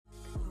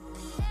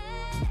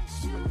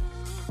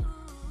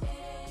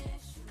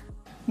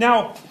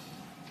Now,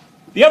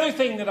 the other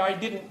thing that I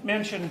didn't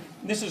mention,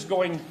 this is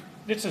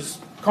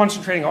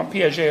concentrating on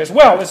Piaget as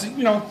well, is,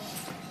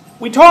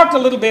 we talked a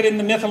little bit in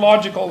the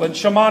mythological and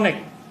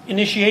shamanic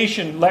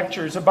initiation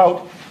lectures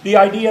about the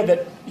idea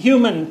that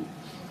human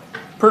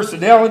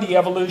personality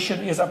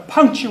evolution is a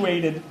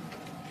punctuated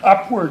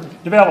upward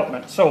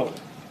development. So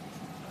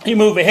you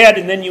move ahead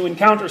and then you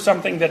encounter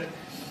something that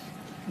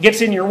gets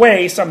in your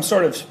way, some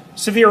sort of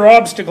severe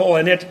obstacle,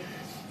 and it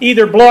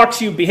either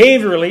blocks you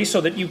behaviorally so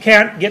that you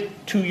can't get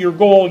to your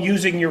goal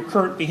using your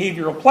current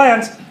behavioral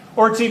plans,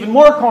 or it's even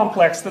more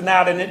complex than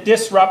that and it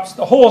disrupts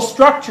the whole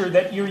structure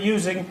that you're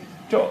using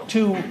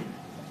to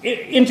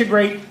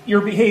integrate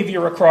your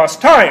behavior across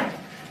time.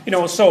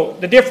 So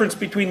the difference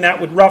between that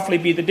would roughly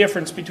be the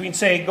difference between,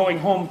 say, going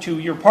home to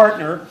your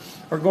partner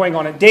or going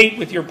on a date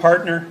with your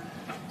partner,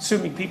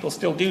 assuming people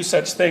still do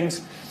such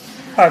things,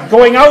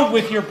 going out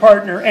with your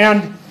partner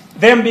and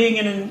them being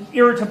in an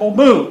irritable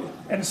mood.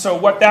 And so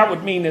what that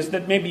would mean is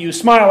that maybe you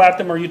smile at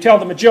them or you tell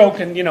them a joke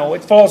and,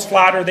 it falls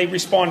flat or they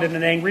respond in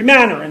an angry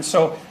manner. And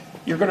so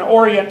you're going to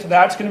orient to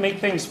that. It's going to make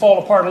things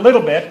fall apart a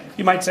little bit.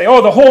 You might say,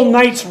 oh, the whole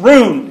night's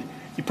ruined.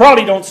 You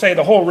probably don't say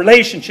the whole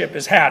relationship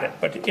has had it.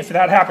 But if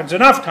that happens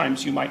enough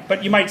times, you might.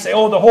 But you might say,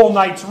 oh, the whole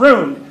night's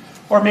ruined.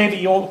 Or maybe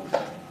you'll,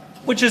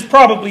 which is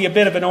probably a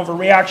bit of an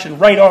overreaction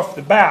right off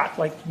the bat.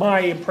 Like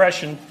my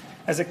impression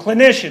as a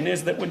clinician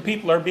is that when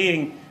people are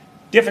being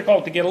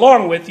difficult to get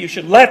along with, you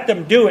should let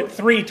them do it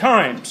 3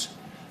 times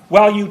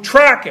while you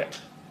track it.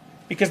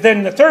 Because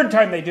then the 3rd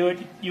time they do it,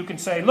 you can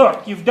say,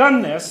 look, you've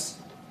done this.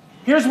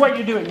 Here's what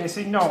you're doing. They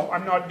say, no,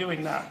 I'm not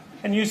doing that.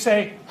 And you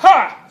say,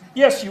 ha,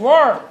 yes, you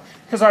are.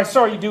 Because I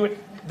saw you do it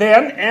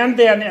then, and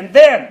then, and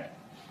then.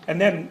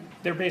 And then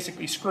they're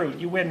basically screwed.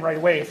 You win right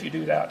away if you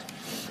do that.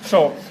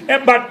 So,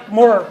 but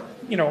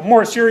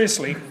more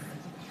seriously,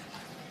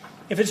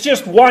 if it's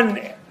just one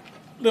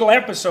little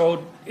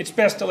episode, it's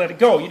best to let it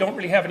go. You don't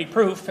really have any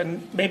proof,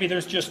 and maybe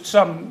there's just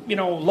some,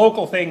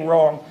 local thing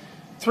wrong.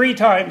 3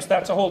 times,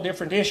 that's a whole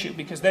different issue,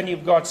 because then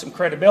you've got some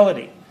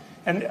credibility.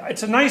 And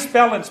it's a nice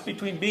balance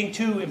between being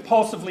too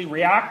impulsively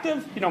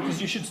reactive,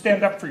 because you should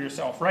stand up for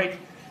yourself, right?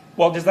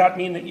 Well, does that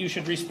mean that you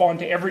should respond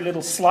to every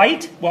little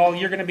slight? Well,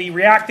 you're going to be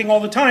reacting all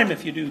the time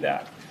if you do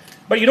that.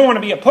 But you don't want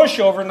to be a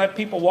pushover and let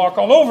people walk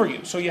all over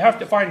you. So you have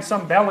to find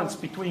some balance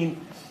between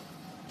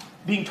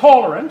being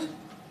tolerant,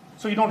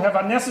 so you don't have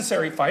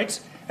unnecessary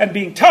fights, and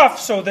being tough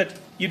so that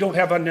you don't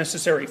have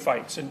unnecessary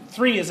fights. And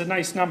 3 is a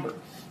nice number.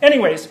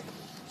 Anyways,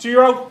 so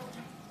you're out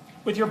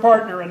with your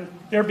partner and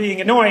they're being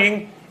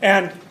annoying,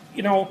 and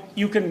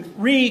you can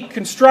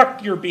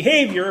reconstruct your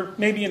behavior.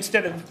 Maybe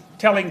instead of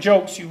telling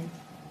jokes, you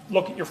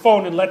look at your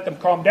phone and let them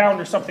calm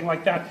down or something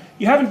like that.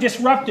 You haven't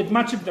disrupted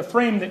much of the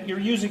frame that you're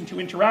using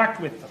to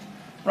interact with them,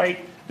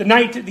 right?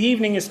 The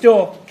evening is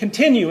still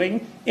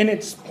continuing in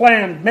its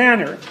planned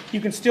manner. You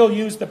can still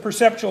use the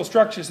perceptual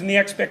structures and the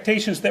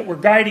expectations that were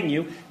guiding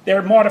you.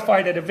 They're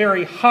modified at a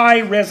very high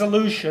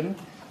resolution,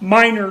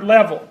 minor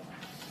level.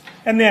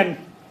 And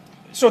then,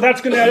 so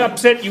that's going to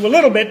upset you a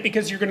little bit,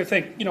 because you're going to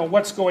think,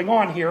 what's going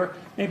on here?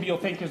 Maybe you'll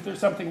think, is there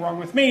something wrong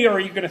with me? Or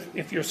you're going to,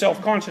 if you're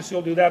self-conscious,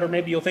 you'll do that. Or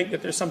maybe you'll think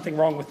that there's something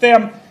wrong with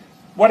them.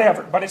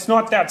 Whatever. But it's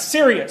not that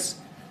serious.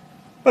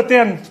 But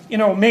then,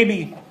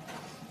 maybe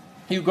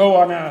you go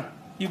on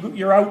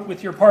you're out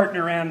with your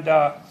partner and,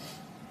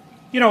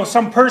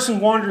 some person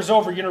wanders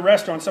over, you're in a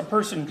restaurant, some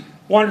person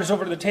wanders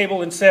over to the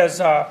table and says,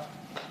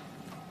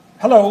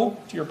 hello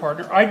to your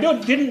partner. I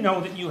didn't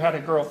know that you had a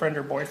girlfriend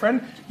or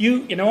boyfriend.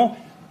 You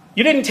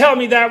didn't tell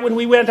me that when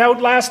we went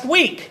out last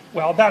week.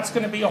 Well, that's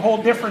going to be a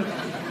whole different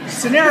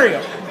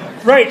scenario.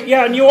 Right,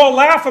 yeah, and you all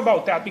laugh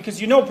about that because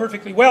you know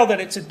perfectly well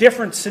that it's a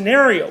different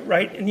scenario,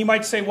 right? And you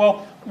might say,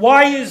 well,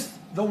 why is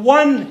the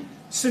one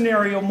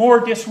scenario more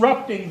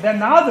disrupting than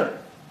the other?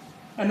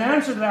 And the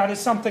answer to that is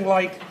something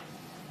like,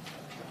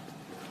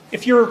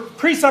 if your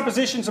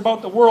presuppositions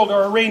about the world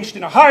are arranged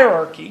in a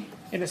hierarchy,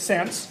 in a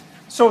sense,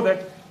 so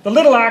that the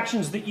little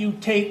actions that you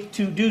take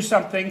to do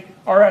something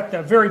are at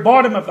the very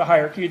bottom of the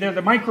hierarchy, they're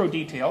the micro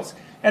details,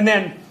 and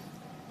then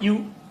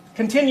you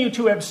continue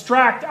to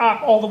abstract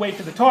up all the way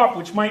to the top,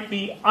 which might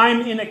be,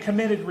 I'm in a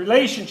committed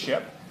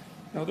relationship.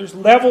 There's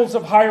levels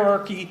of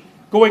hierarchy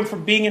going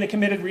from being in a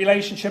committed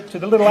relationship to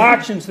the little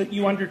actions that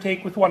you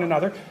undertake with one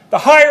another. The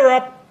higher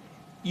up,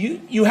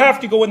 you have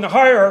to go in the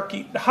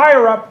hierarchy. The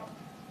higher up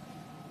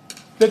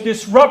the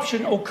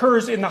disruption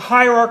occurs in the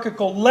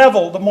hierarchical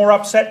level, the more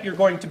upset you're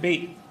going to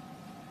be.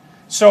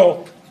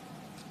 So,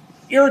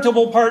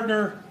 irritable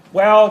partner,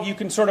 well, you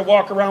can sort of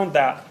walk around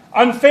that.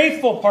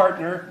 Unfaithful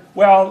partner,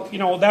 well,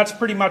 that's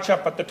pretty much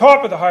up at the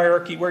top of the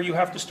hierarchy, where you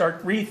have to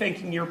start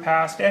rethinking your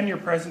past and your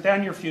present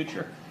and your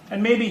future,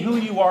 and maybe who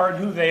you are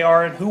and who they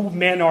are and who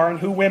men are and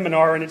who women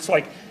are, and it's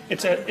like,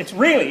 it's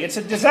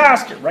a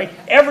disaster, right?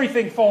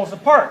 Everything falls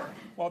apart.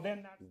 Well,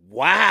 then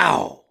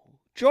wow.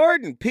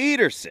 Jordan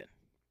Peterson.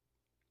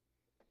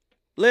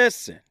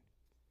 Listen.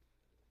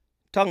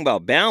 Talking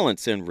about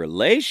balance in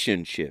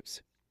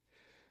relationships.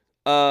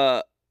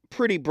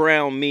 Pretty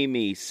Brown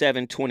Mimi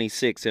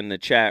 726 in the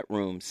chat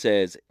room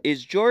says,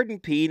 is Jordan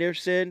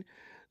Peterson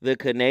The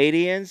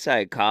Canadian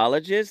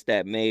psychologist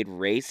that made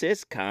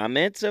racist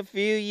comments a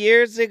few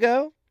years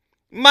ago?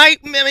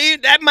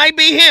 That might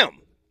be him.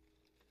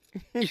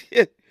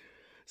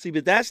 See,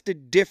 but that's the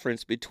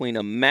difference between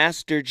a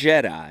master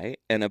Jedi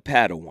and a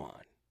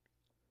Padawan.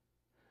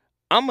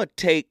 I'm going to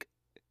take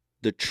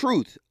the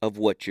truth of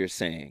what you're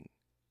saying,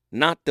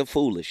 not the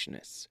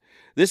foolishness.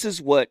 This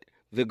is what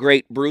the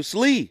great Bruce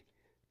Lee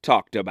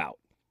talked about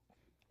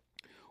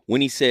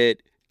when he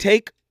said,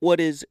 take what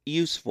is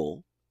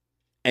useful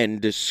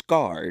and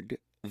discard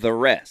the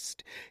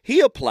rest. He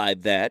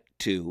applied that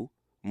to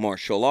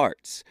martial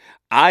arts.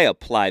 I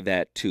apply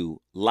that to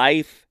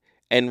life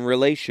and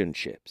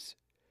relationships.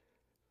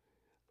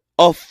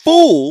 A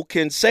fool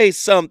can say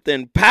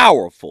something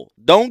powerful.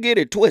 Don't get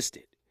it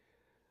twisted.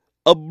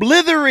 A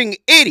blithering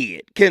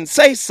idiot can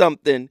say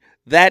something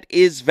that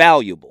is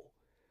valuable.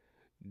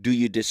 Do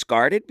you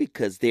discard it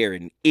because they're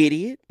an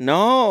idiot?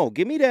 No,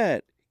 give me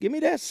that. Give me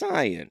that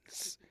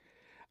science.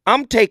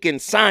 I'm taking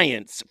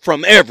science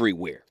from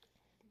everywhere.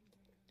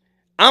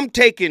 I'm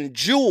taking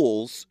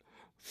jewels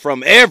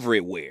from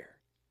everywhere.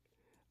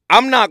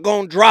 I'm not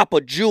going to drop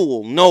a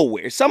jewel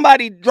nowhere.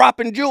 Somebody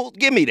dropping jewels,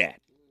 give me that.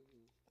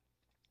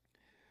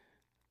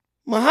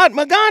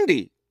 Mahatma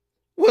Gandhi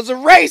was a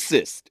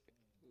racist.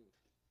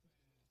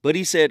 But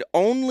he said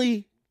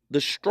only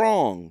the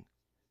strong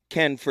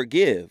can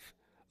forgive,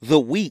 the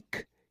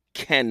weak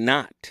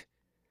cannot.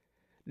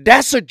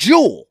 That's a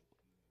jewel.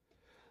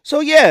 So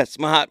yes,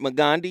 Mahatma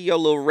Gandhi, your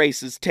little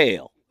racist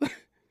tail.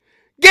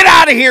 Get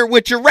out of here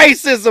with your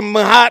racism,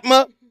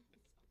 Mahatma.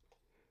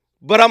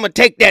 But I'm going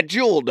to take that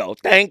jewel, though.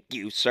 Thank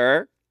you,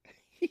 sir.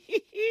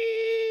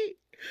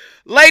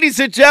 Ladies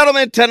and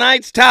gentlemen,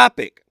 tonight's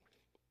topic.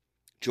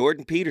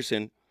 Jordan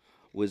Peterson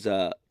was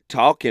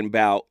talking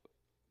about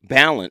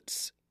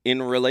balance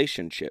in a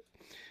relationship.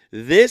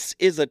 This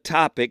is a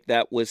topic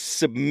that was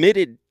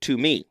submitted to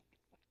me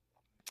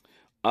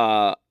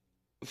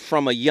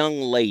from a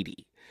young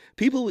lady.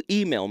 People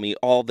email me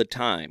all the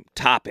time,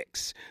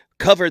 topics.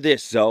 Cover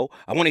this, Zoe.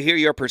 I want to hear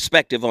your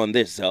perspective on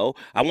this, Zoe.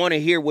 I want to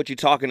hear what you're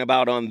talking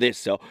about on this,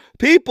 Zoe.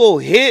 People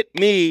hit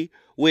me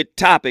with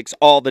topics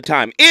all the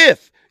time.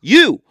 If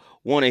you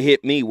want to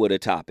hit me with a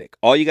topic,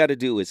 all you got to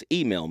do is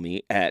email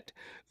me at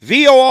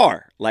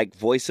VOR, like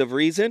voice of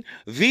reason,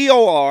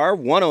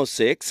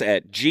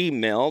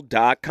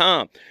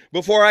 VOR106@gmail.com.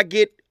 Before I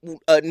get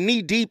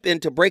knee deep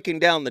into breaking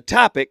down the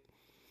topic,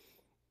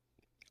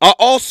 I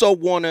also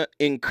want to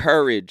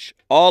encourage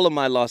all of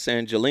my Los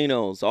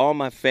Angelinos, all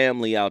my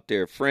family out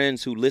there,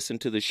 friends who listen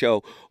to the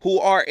show, who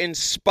are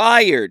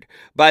inspired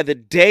by the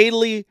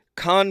daily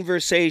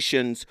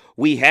conversations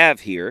we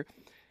have here.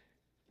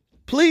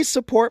 Please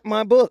support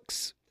my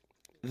books.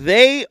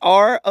 They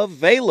are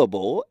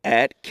available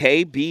at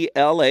kbla.store.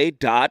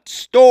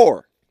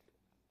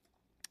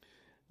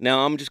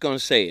 Now, I'm just going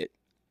to say it.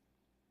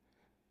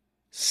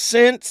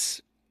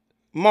 Since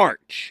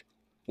March,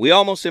 we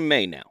almost in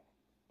May now.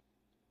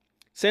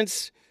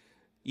 Since,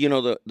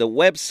 the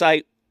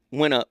website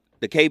went up,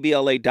 the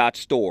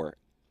kbla.store,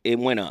 it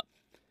went up.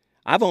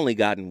 I've only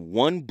gotten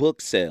one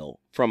book sale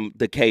from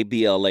the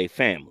KBLA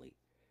family.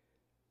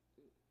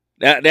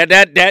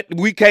 That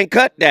we can't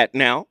cut that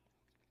now.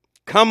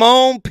 Come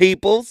on,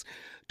 peoples.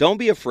 Don't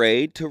be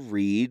afraid to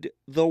read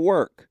the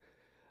work.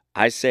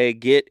 I say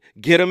get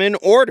them in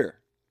order.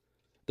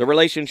 The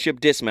Relationship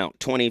Dismount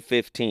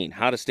 2015,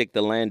 How to Stick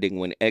the Landing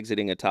When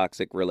Exiting a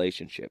Toxic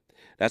Relationship.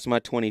 That's my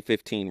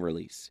 2015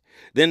 release.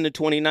 Then the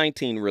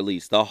 2019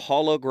 release, The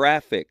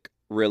Holographic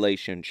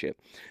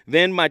Relationship.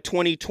 Then my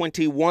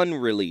 2021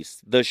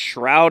 release, The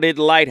Shrouded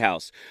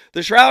Lighthouse.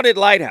 The Shrouded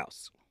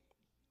Lighthouse.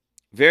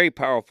 Very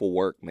powerful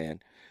work, man.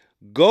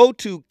 Go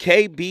to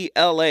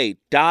kbla.store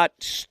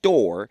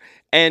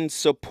and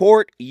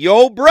support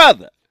your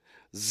brother,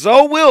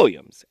 Zoe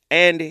Williams,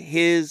 and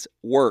his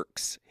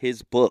works,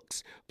 his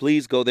books.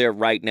 Please go there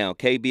right now,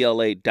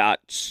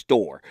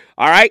 kbla.store.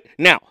 All right,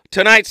 now,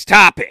 tonight's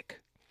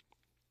topic,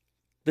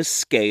 the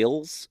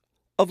scales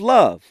of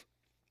love.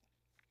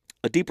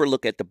 A deeper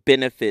look at the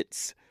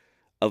benefits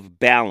of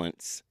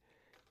balance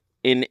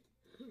in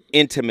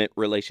intimate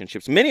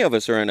relationships. Many of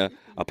us are in a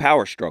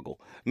power struggle.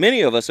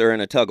 Many of us are in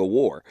a tug of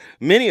war.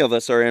 Many of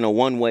us are in a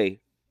one-way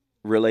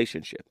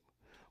relationship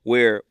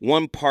where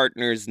one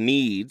partner's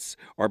needs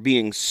are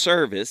being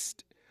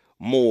serviced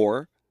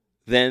more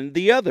than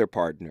the other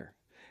partner.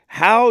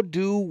 How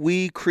do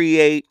we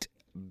create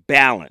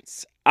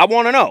balance? I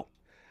want to know.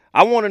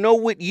 I want to know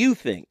what you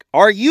think.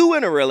 Are you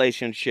in a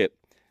relationship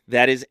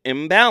that is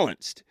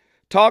imbalanced?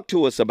 Talk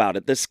to us about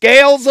it. The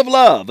Scales of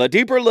Love, a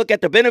deeper look at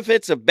the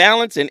benefits of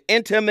balance in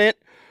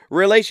intimate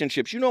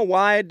relationships. You know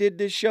why I did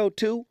this show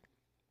too?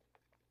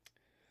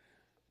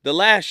 The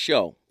last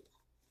show,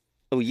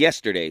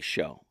 yesterday's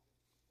show,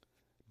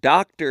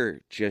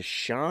 Dr.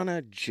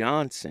 Jashana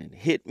Johnson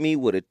hit me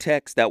with a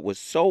text that was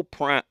so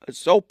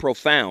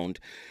profound,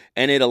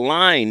 and it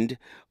aligned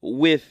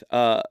with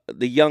the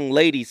young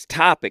lady's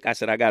topic. I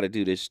said, I got to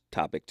do this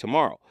topic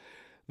tomorrow.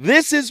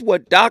 This is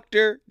what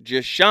Dr.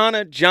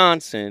 Jashana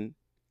Johnson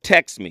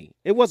texted me.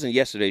 It wasn't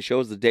yesterday's show. It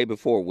was the day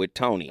before with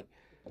Tony.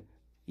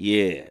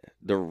 Yeah,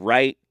 the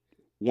right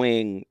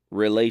wing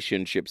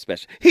relationship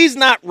specialist. He's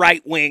not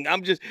right wing.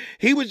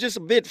 He was just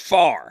a bit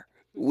far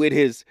with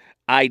his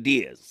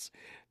ideas,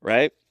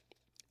 right?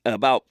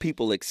 About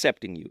people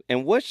accepting you.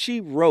 And what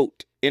she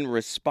wrote in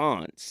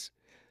response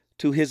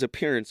to his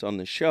appearance on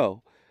the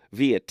show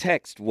via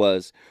text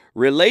was,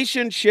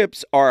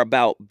 relationships are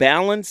about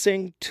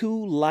balancing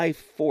two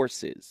life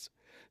forces,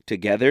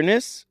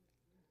 togetherness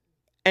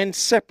and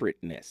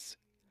separateness.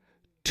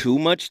 Too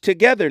much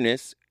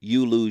togetherness,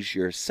 you lose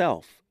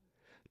yourself.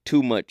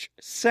 Too much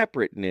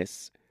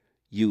separateness,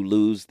 you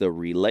lose the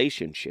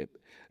relationship.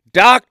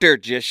 Dr.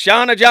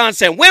 Jashana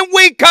Johnson, when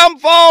we come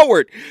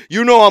forward,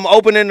 you know I'm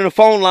opening the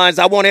phone lines.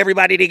 I want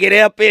everybody to get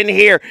up in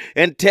here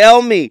and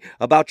tell me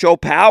about your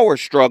power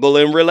struggle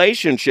in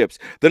relationships.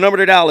 The number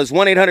to dial is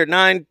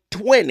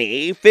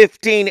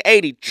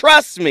 1-800-920-1580.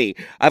 Trust me,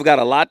 I've got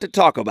a lot to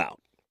talk about.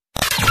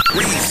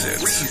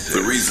 Reasons.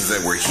 The reasons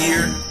that we're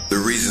here, the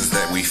reasons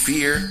that we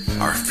fear,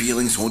 our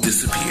feelings won't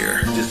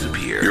disappear.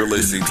 You're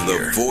listening to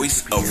the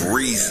voice of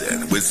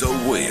reason with Zoe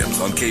Williams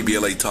on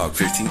KBLA Talk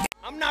 15.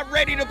 I'm not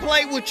ready to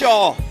play with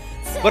y'all,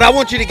 but I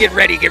want you to get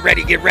ready.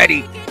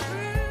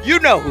 You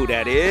know who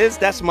that is.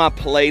 That's my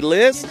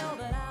playlist.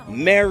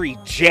 Mary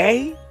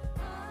J.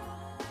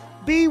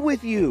 Be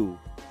with you.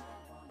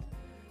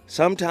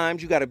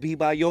 Sometimes you got to be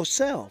by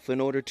yourself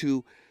in order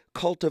to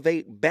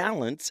cultivate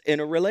balance in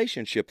a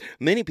relationship.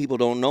 Many people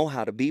don't know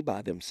how to be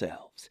by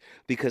themselves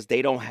because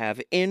they don't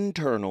have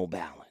internal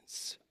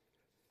balance.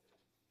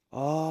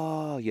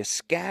 Oh, you're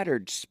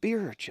scattered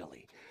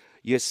spiritually.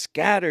 You're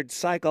scattered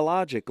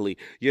psychologically.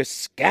 You're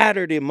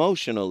scattered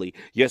emotionally.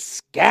 You're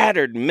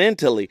scattered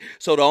mentally.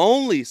 So the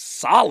only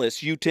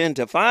solace you tend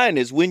to find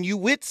is when you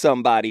with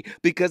somebody,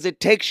 because it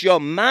takes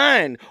your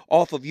mind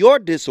off of your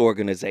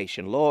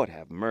disorganization. Lord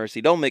have mercy.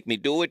 Don't make me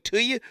do it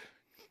to you.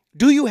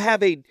 Do you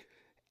have a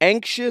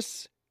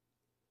anxious,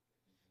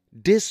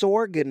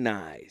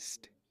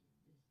 disorganized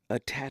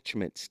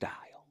attachment style?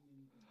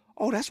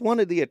 Oh, that's one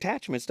of the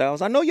attachment styles.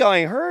 I know y'all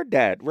ain't heard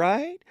that,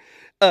 right?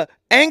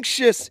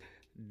 Anxious,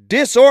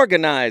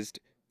 disorganized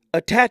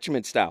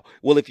attachment style.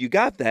 Well, if you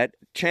got that,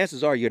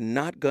 chances are you're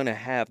not going to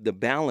have the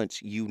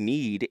balance you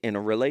need in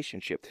a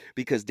relationship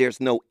because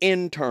there's no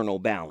internal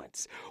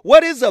balance.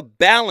 What is a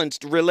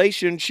balanced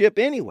relationship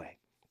anyway?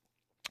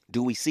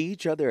 Do we see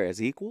each other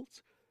as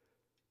equals?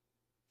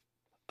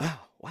 Oh,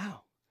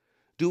 wow.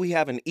 Do we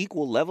have an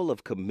equal level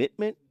of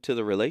commitment to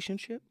the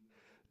relationship?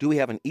 Do we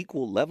have an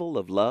equal level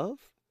of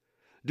love?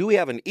 Do we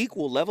have an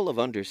equal level of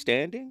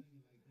understanding?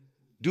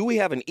 Do we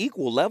have an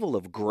equal level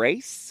of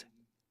grace?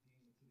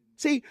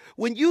 See,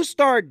 when you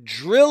start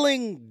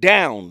drilling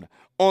down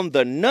on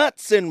the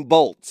nuts and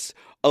bolts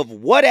of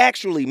what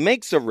actually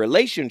makes a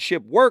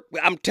relationship work,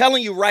 I'm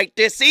telling you right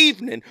this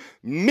evening,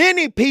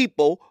 many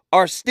people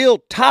are still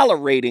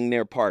tolerating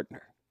their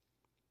partner.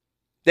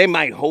 They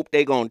might hope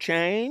they're going to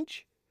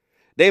change.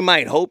 They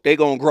might hope they're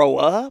going to grow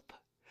up.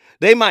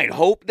 They might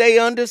hope they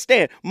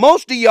understand.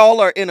 Most of y'all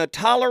are in a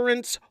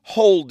tolerance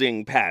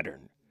holding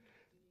pattern.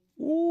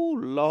 Ooh,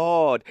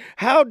 Lord.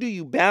 How do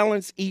you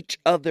balance each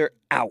other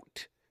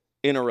out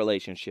in a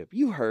relationship?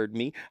 You heard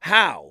me.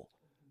 How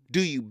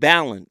do you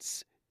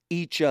balance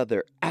each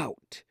other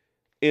out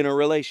in a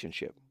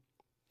relationship?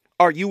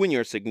 Are you and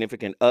your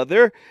significant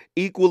other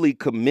equally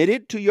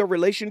committed to your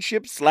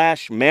relationship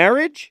 /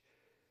 marriage?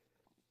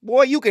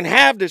 Boy, you can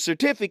have the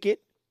certificate,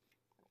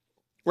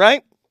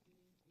 right?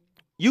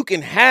 You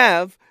can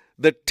have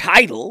the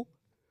title.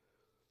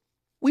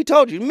 We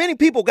told you, many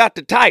people got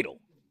the title,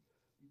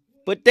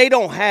 but they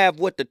don't have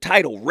what the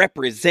title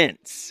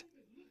represents.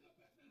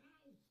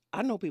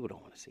 I know people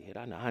don't want to see it.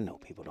 I know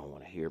people don't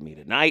want to hear me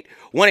tonight.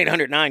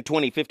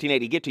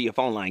 1-800-920-1580. Get to your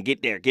phone line.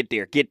 Get there.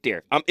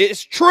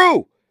 It's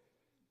true,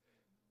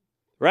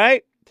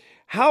 right?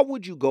 How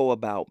would you go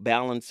about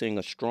balancing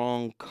a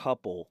strong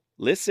couple?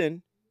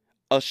 Listen,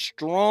 a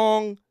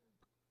strong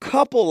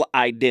couple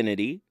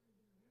identity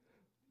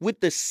with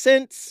the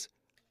sense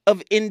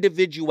of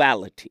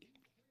individuality.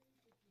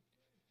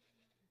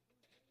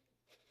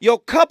 Your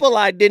couple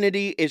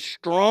identity is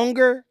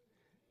stronger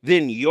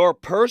than your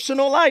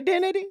personal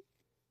identity?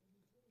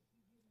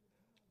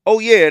 Oh,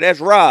 yeah,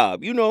 that's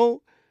Rob. You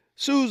know,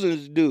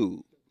 Susan's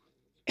dude.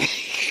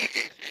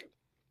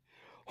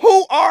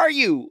 Who are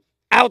you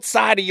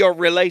outside of your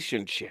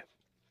relationship?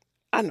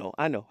 I know.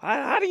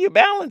 How do you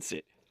balance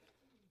it?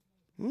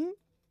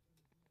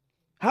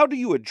 How do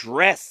you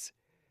address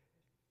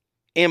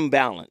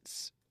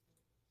imbalance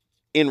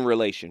in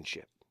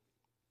relationship?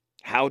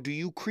 How do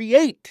you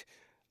create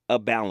a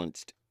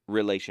balanced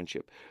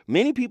relationship?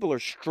 Many people are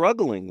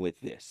struggling with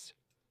this.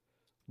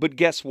 But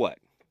guess what?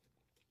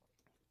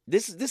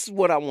 This is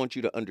what I want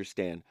you to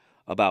understand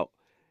about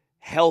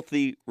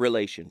healthy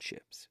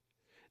relationships.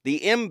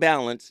 The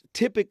imbalance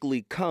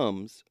typically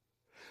comes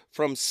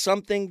from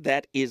something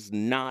that is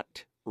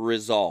not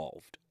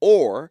resolved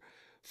or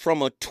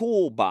from a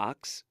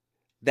toolbox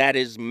that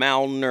is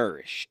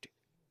malnourished.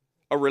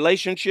 A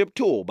relationship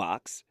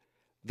toolbox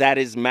that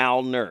is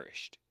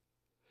malnourished.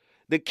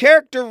 The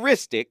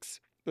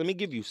characteristics, let me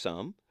give you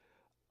some,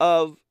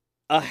 of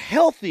a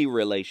healthy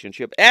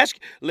relationship,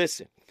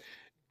 listen,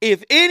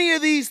 if any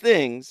of these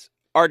things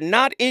are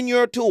not in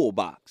your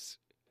toolbox,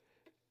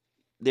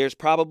 there's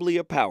probably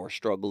a power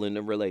struggle in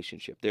the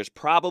relationship. There's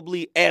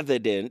probably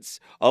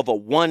evidence of a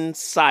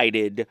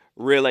one-sided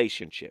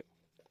relationship.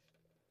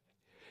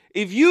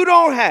 If you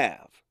don't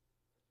have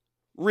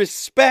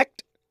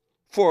respect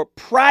for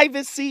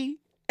privacy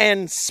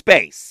and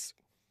space,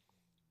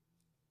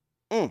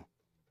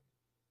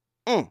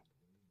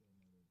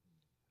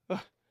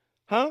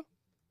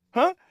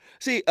 Huh?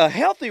 See, a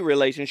healthy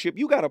relationship,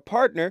 you got a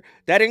partner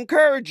that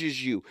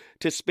encourages you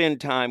to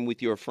spend time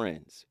with your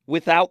friends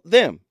without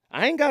them.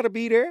 I ain't got to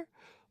be there.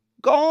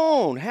 Go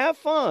on, have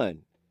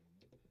fun.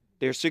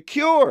 They're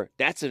secure.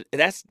 That's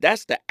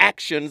the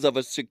actions of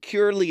a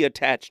securely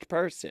attached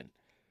person.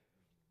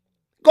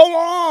 Go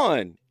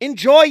on,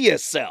 enjoy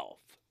yourself.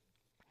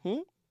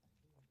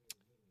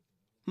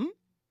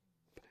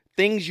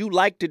 Things you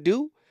like to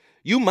do,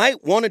 you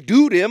might want to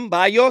do them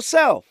by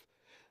yourself.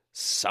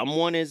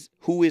 Someone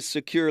who is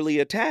securely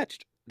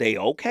attached, they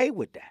okay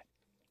with that,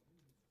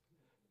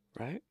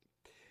 right?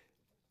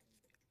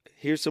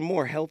 Here's some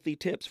more healthy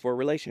tips for a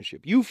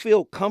relationship. You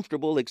feel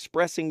comfortable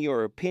expressing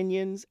your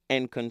opinions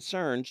and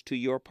concerns to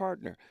your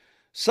partner.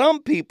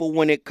 Some people,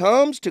 when it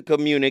comes to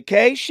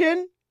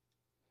communication,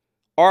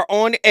 are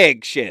on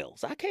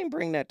eggshells. I can't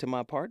bring that to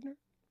my partner.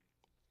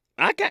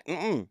 I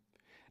can't.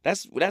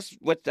 That's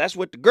what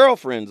the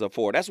girlfriends are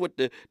for. That's what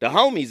the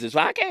homies is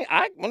for.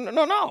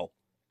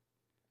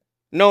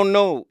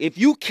 No. If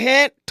you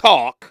can't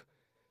talk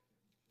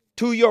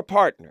to your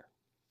partner,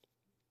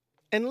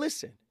 and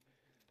listen,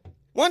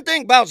 one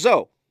thing about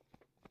Zoe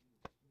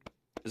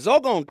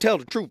gonna tell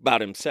the truth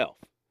about himself.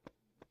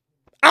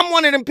 I'm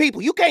one of them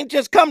people. You can't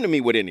just come to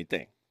me with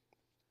anything.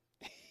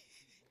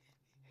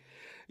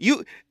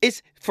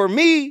 For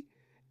me,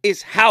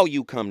 it's how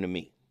you come to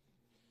me.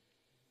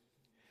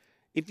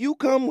 If you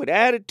come with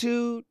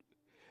attitude,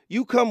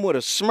 you come with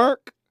a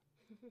smirk,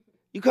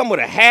 you come with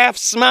a half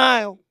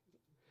smile,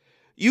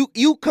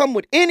 you come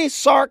with any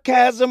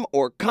sarcasm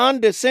or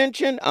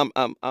condescension,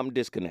 I'm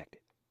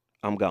disconnected.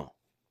 I'm gone.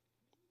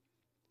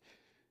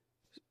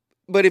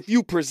 But if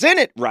you present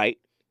it right,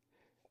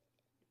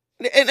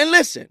 and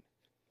listen,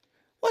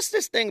 what's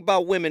this thing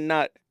about women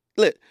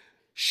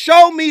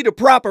show me the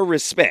proper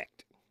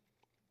respect.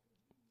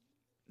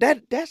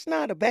 That's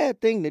not a bad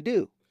thing to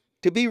do.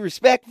 To be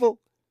respectful.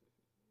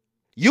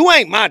 You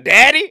ain't my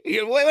daddy.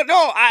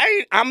 No,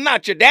 I'm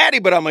not your daddy,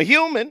 but I'm a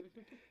human.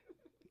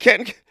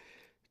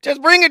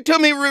 Just bring it to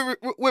me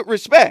with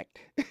respect.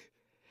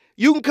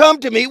 You can come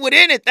to me with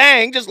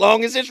anything just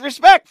long as it's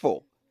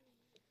respectful.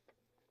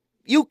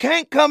 You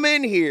can't come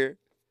in here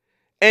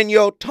and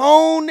your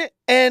tone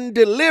and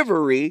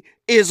delivery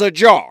is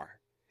ajar.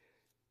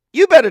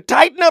 You better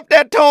tighten up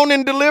that tone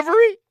and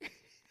delivery.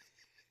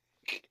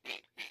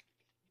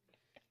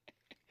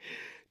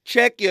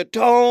 Check your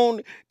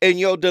tone and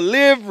your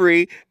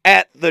delivery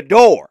at the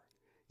door.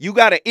 You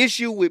got an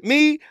issue with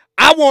me,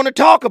 I want to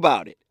talk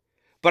about it.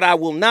 But I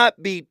will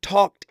not be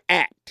talked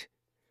at.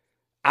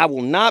 I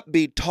will not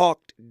be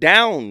talked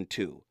down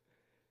to.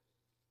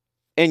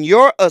 And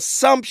your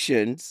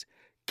assumptions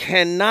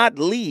cannot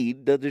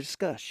lead the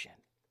discussion.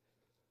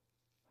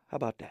 How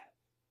about that?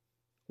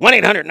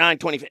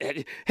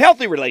 1-800-920.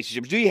 Healthy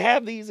relationships. Do you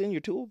have these in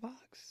your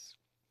toolbox?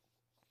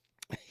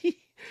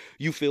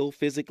 You feel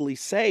physically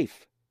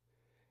safe.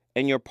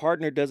 And your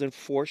partner doesn't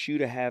force you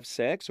to have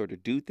sex or to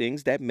do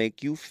things that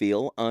make you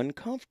feel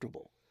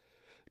uncomfortable.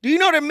 Do you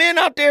know there are men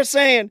out there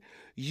saying,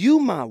 you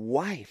my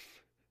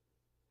wife.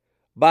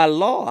 By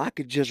law, I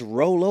could just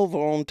roll over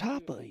on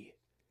top of you.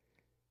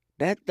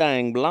 That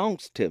thing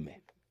belongs to me.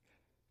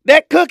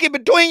 That cookie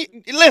between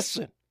you,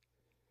 listen.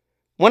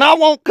 When I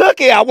want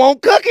cookie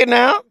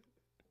now.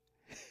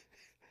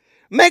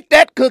 Make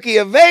that cookie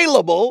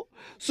available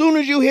soon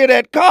as you hear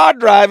that car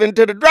driving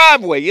to the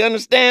driveway. You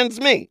understands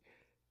me?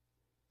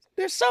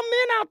 There's some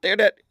men out there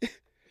that,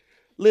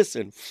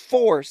 listen,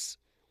 force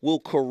will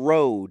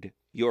corrode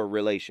your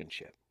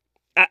relationship.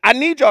 I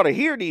need y'all to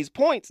hear these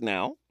points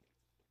now.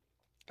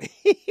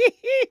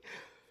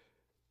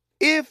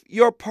 If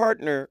your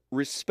partner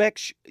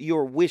respects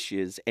your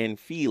wishes and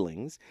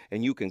feelings,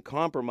 and you can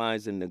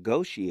compromise and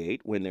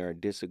negotiate when there are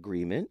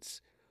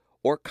disagreements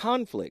or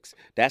conflicts,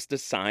 that's the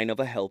sign of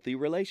a healthy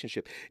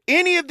relationship.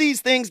 Any of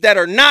these things that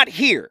are not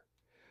here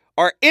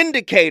are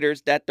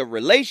indicators that the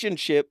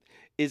relationship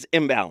is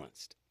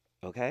imbalanced,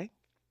 okay?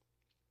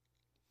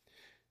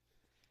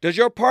 Does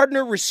your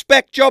partner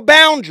respect your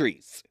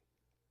boundaries?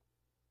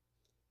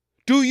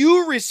 Do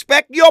you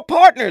respect your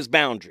partner's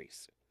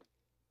boundaries?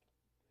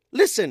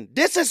 Listen,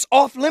 this is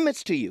off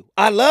limits to you.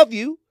 I love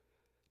you,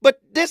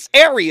 but this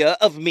area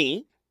of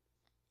me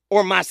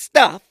or my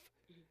stuff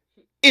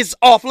is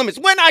off limits.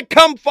 When I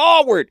come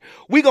forward,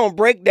 we're going to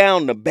break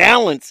down the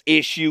balance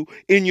issue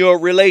in your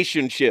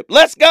relationship.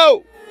 Let's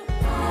go.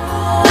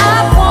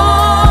 I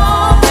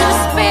want to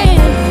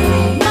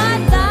spend my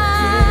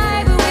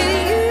life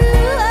with you.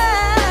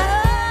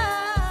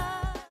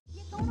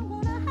 You're gonna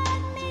wanna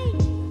hurt me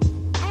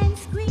and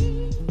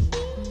squeeze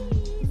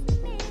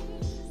me.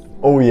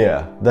 Oh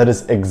yeah, that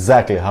is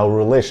exactly how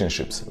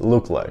relationships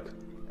look like.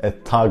 A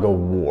tug of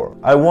war.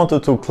 I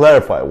wanted to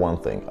clarify one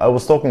thing. I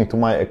was talking to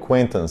my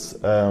acquaintance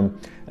and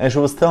she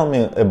was telling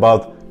me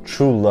about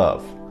true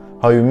love.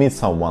 How you meet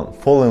someone,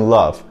 fall in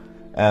love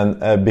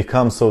and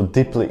become so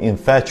deeply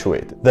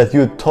infatuated that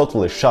you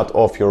totally shut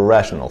off your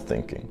rational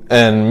thinking.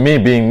 And me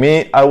being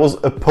me, I was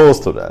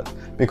opposed to that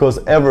because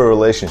every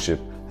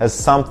relationship has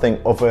something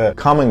of a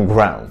common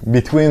ground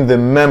between the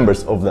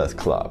members of that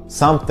club.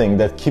 Something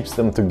that keeps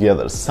them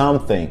together,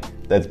 something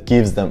that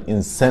gives them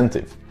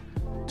incentive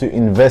to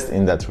invest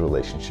in that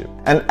relationship.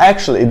 And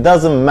actually, it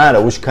doesn't matter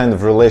which kind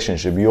of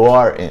relationship you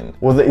are in,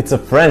 whether it's a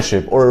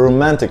friendship or a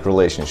romantic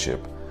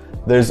relationship,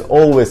 there's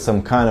always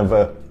some kind of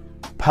a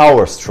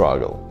power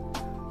struggle.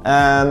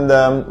 And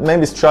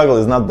maybe struggle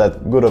is not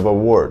that good of a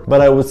word,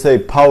 but I would say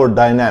power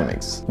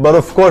dynamics. But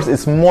of course,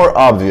 it's more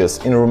obvious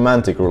in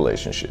romantic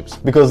relationships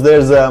because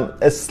there's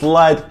a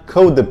slight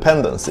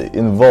codependency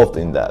involved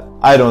in that.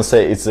 I don't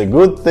say it's a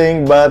good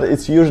thing, but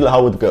it's usually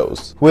how it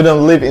goes. We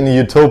don't live in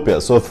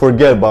utopia, so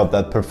forget about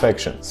that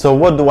perfection. So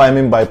what do I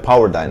mean by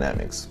power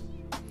dynamics?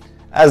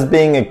 As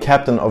being a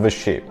captain of a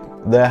ship,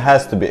 there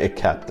has to be a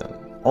captain.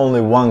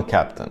 Only one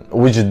captain,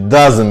 which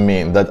doesn't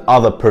mean that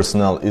other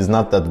personnel is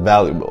not that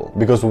valuable,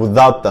 because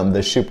without them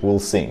the ship will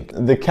sink.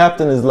 The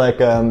captain is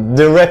like a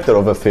director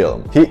of a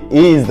film. He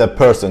is the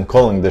person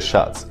calling the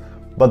shots,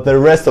 but the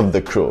rest of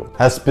the crew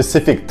has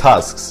specific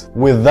tasks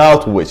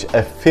without which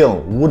a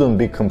film wouldn't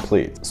be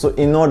complete. So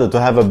in order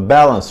to have a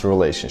balanced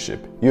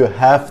relationship, you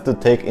have to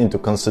take into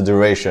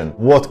consideration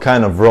what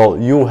kind of role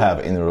you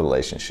have in a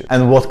relationship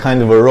and what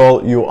kind of a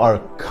role you are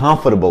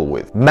comfortable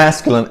with.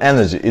 Masculine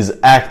energy is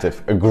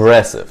active,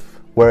 aggressive,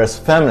 whereas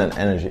feminine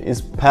energy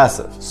is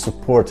passive,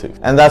 supportive.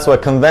 And that's why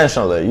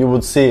conventionally you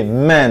would see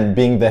men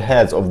being the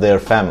heads of their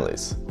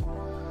families.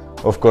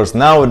 Of course,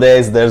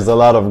 nowadays there's a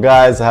lot of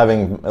guys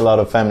having a lot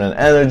of feminine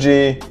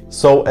energy,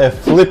 so a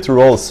flipped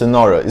role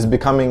scenario is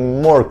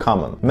becoming more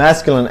common.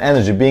 Masculine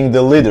energy being the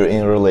leader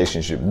in a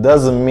relationship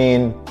doesn't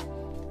mean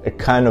a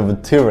kind of a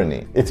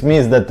tyranny. It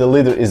means that the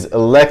leader is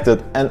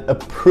elected and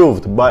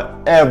approved by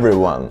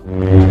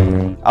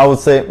everyone. I would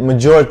say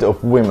majority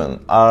of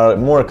women are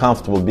more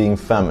comfortable being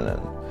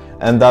feminine,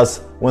 and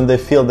thus when they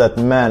feel that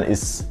man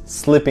is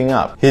slipping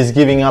up, he's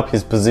giving up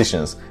his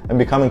positions and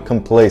becoming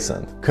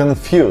complacent,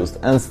 confused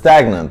and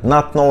stagnant,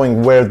 not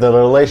knowing where the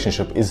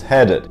relationship is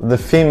headed, the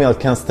female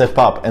can step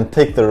up and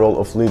take the role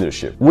of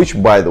leadership,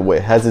 which by the way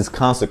has its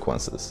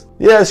consequences.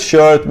 Yes,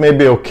 sure, it may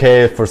be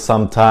okay for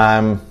some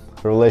time,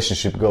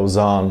 relationship goes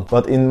on,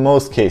 but in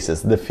most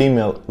cases the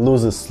female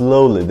loses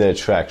slowly the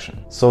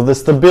attraction. So the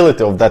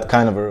stability of that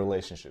kind of a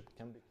relationship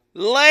can be...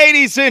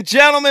 Ladies and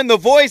gentlemen, the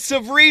voice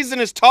of reason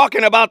is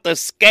talking about the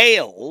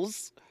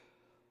scales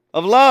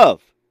of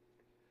love.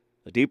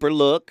 A deeper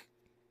look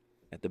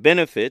at the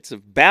benefits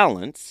of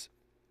balance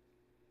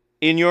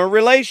in your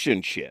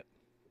relationship.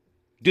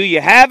 Do you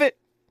have it?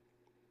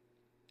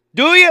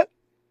 Do you?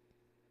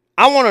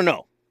 I want to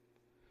know.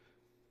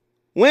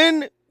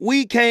 When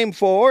we came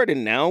forward,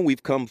 and now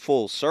we've come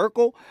full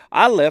circle,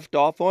 I left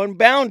off on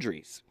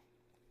boundaries.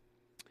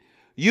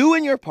 You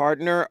and your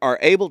partner are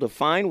able to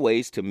find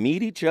ways to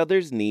meet each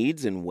other's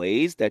needs in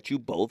ways that you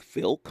both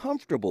feel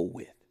comfortable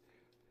with.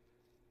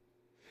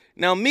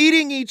 Now,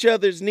 meeting each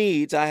other's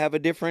needs, I have a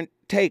different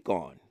take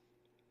on.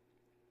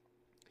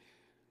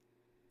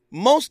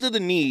 Most of the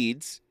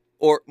needs,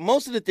 or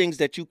most of the things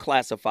that you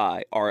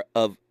classify are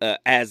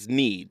as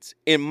needs,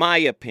 in my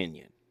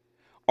opinion,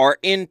 are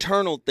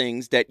internal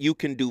things that you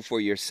can do for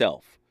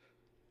yourself,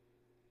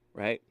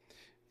 right?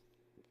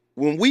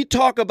 When we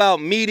talk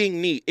about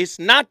meeting needs, it's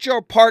not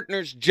your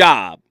partner's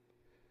job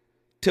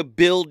to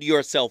build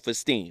your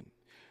self-esteem.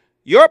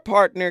 Your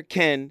partner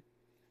can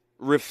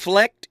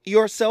reflect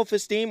your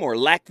self-esteem or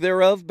lack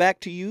thereof back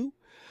to you.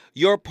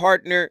 Your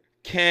partner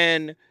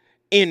can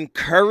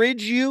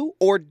encourage you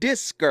or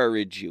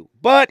discourage you,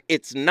 but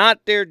it's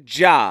not their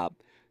job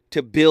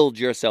to build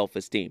your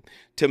self-esteem.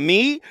 To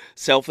me,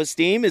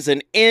 self-esteem is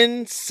an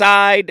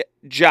inside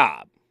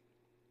job.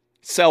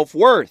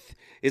 Self-worth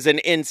is an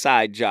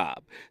inside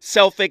job.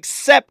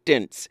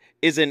 Self-acceptance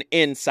is an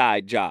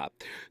inside job.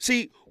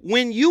 See,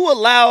 when you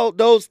allow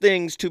those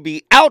things to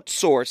be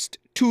outsourced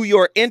to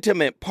your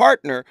intimate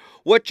partner,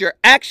 what you're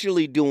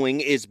actually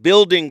doing is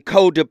building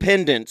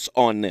codependence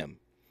on them.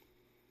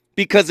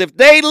 Because if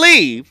they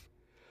leave,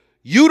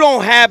 you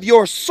don't have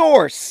your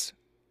source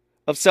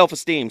of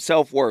self-esteem,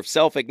 self-worth,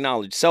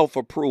 self-acknowledge,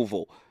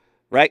 self-approval,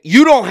 right?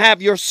 You don't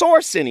have your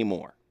source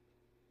anymore.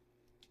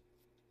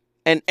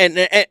 And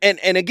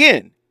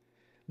again,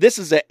 this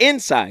is an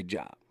inside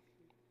job,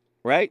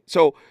 right?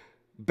 So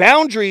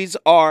boundaries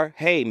are,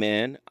 hey,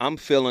 man, I'm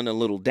feeling a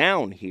little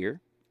down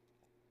here.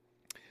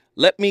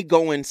 Let me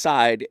go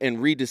inside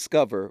and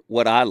rediscover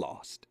what I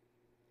lost.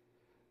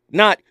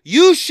 Not,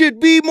 you should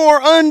be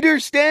more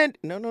understand.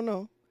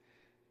 No.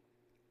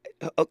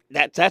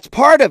 That's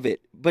part of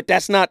it, but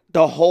that's not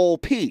the whole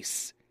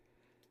piece.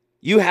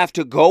 You have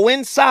to go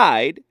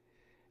inside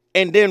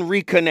and then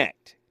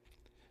reconnect.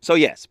 So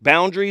yes,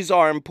 boundaries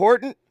are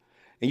important.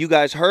 And you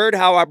guys heard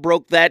how I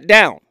broke that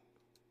down.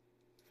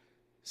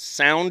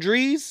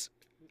 Soundries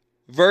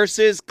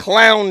versus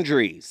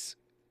clowndries.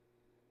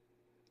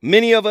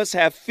 Many of us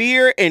have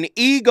fear and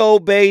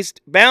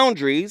ego-based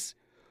boundaries,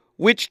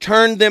 which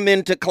turn them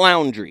into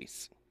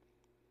clowndries.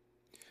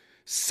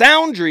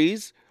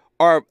 Soundries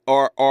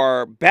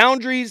are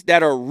boundaries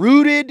that are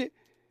rooted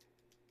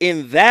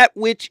in that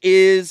which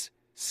is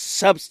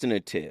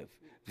substantive,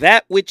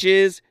 that which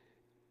is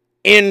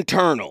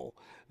internal,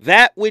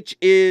 that which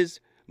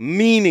is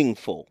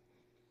meaningful.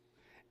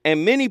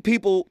 And many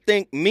people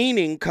think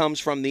meaning comes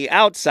from the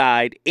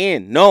outside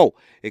in. No,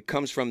 it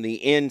comes from the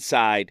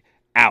inside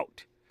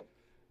out.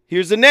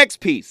 Here's the next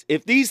piece.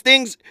 If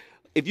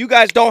you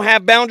guys don't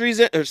have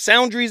boundaries or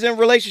soundries in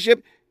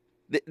relationship,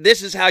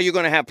 this is how you're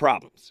going to have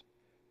problems.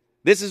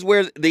 This is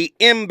where the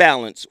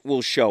imbalance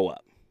will show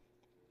up.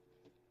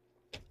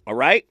 All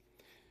right?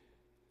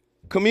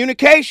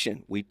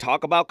 Communication. We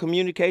talk about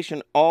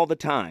communication all the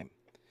time.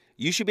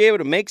 You should be able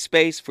to make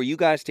space for you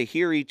guys to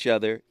hear each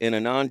other in a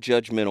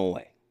non-judgmental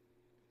way,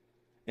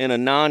 in a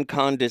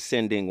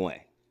non-condescending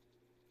way.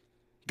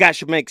 You guys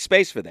should make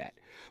space for that.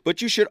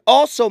 But you should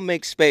also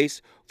make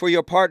space for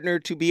your partner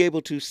to be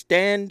able to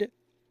stand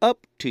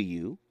up to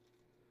you,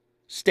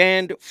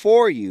 stand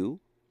for you,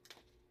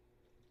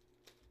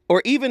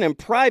 or even in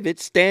private,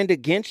 stand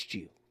against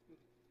you.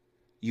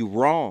 You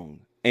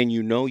wrong, and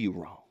you know you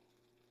wrong.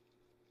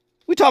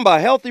 We're talking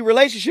about healthy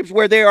relationships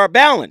where they are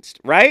balanced,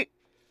 right?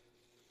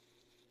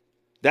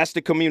 That's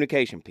the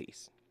communication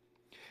piece.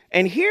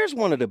 And here's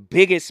one of the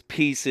biggest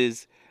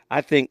pieces, I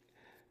think.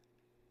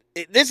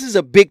 This is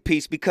a big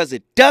piece because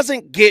it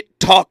doesn't get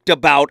talked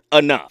about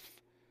enough.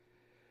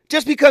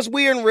 Just because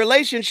we're in a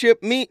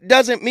relationship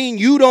doesn't mean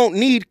you don't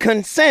need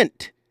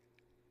consent.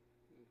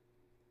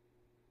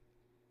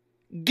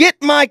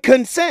 Get my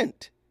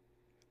consent.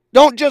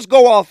 Don't just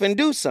go off and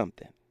do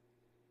something.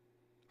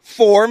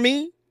 For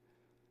me,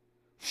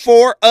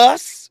 for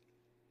us,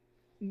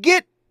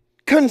 get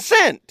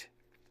consent.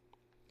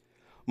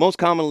 Most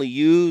commonly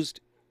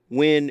used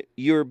when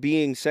you're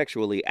being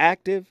sexually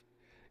active,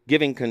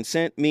 giving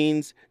consent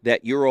means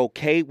that you're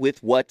okay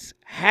with what's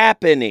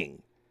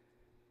happening.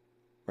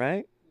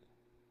 Right?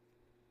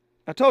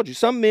 I told you,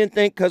 some men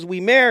think because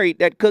we married,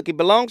 that cookie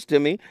belongs to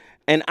me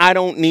and I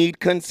don't need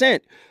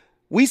consent.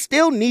 We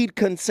still need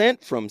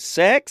consent from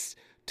sex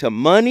to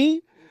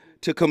money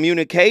to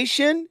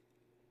communication.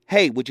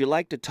 Hey, would you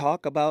like to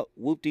talk about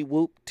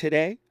whoop-de-whoop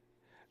today?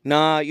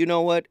 Nah, you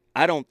know what?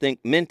 I don't think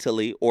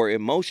mentally or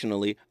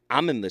emotionally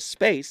I'm in the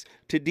space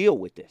to deal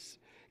with this.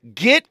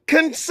 Get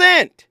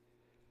consent.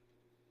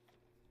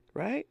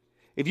 Right?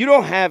 If you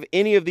don't have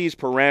any of these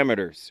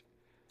parameters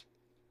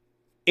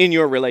in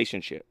your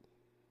relationship,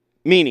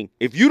 meaning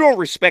if you don't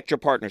respect your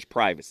partner's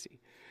privacy,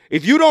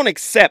 if you don't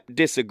accept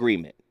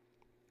disagreement,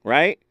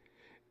 right?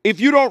 If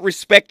you don't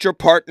respect your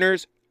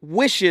partner's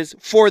wishes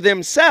for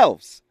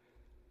themselves,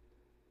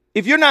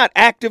 if you're not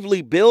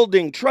actively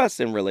building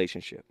trust in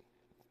relationship,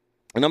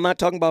 and I'm not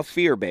talking about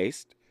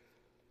fear-based,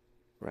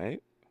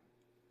 right?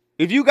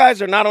 If you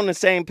guys are not on the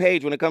same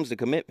page when it comes to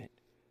commitment,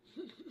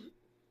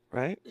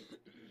 right?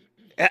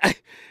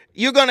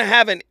 You're going to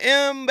have an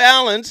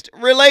imbalanced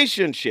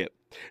relationship.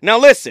 Now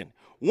listen,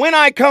 when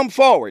I come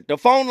forward, the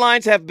phone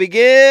lines have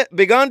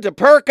begun to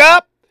perk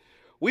up.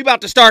 We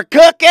about to start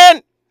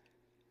cooking.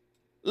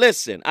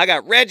 Listen, I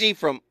got Reggie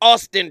from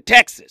Austin,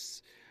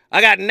 Texas. I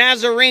got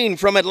Nazarene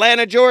from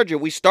Atlanta, Georgia.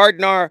 We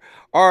starting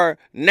our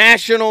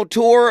national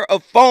tour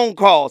of phone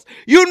calls.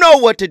 You know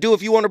what to do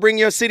if you want to bring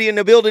your city in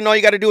the building. All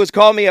you got to do is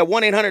call me at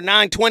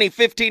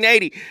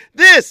 1-800-920-1580.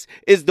 This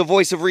is the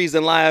Voice of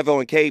Reason live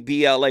on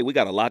KBLA. We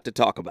got a lot to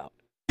talk about.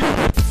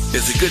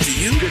 Is it good to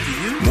you?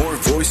 More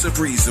Voice of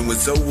Reason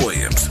with Zoe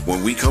Williams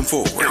when we come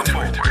forward.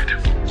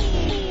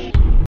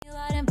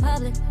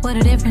 What a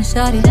different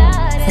shorty.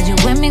 Said you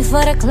with me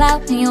for the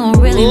clout and you don't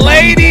really.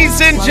 Ladies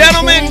and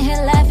gentlemen,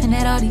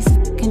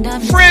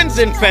 friends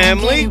and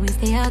family,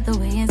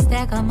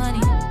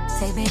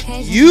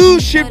 you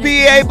should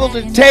be able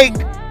to take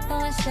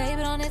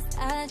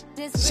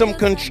some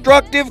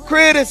constructive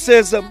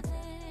criticism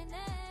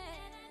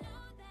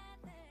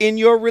in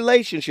your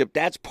relationship.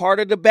 That's part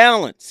of the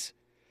balance.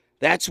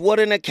 That's what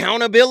an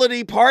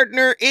accountability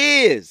partner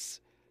is.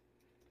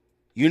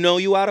 You know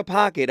you out of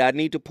pocket. I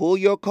need to pull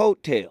your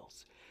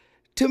coattails.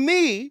 To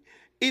me,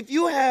 if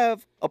you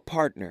have a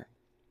partner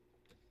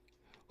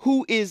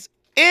who is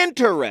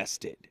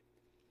interested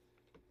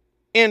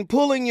in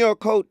pulling your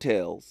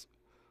coattails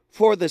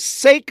for the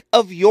sake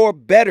of your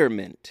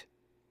betterment,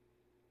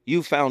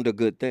 you found a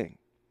good thing.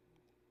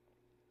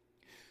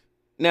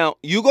 Now,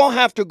 you're going to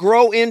have to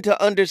grow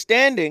into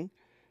understanding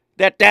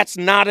that that's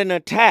not an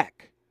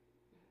attack.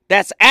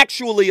 That's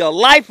actually a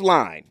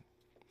lifeline.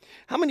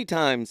 How many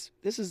times,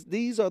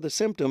 these are the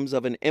symptoms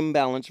of an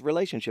imbalanced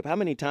relationship. How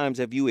many times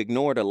have you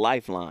ignored a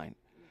lifeline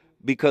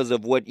because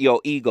of what your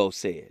ego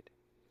said?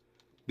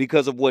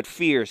 Because of what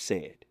fear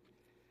said?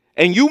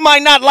 And you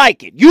might not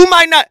like it. You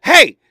might not,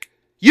 hey,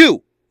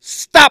 you,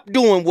 stop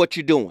doing what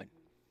you're doing.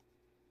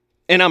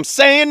 And I'm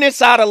saying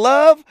this out of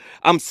love.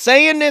 I'm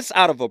saying this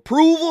out of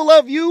approval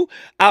of you,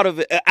 out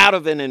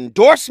of an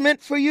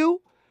endorsement for you.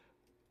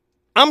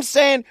 I'm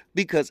saying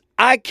because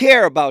I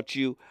care about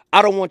you.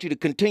 I don't want you to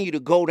continue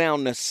to go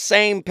down the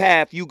same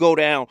path you go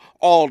down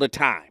all the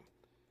time.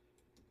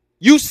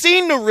 You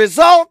seen the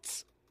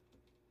results?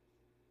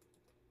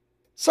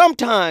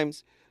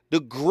 Sometimes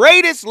the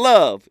greatest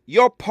love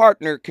your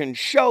partner can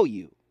show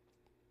you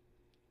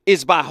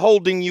is by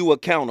holding you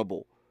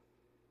accountable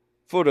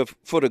for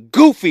the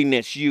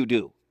goofiness you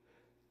do,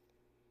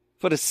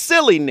 for the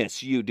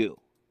silliness you do.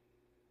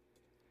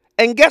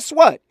 And guess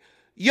what?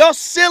 Your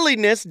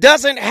silliness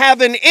doesn't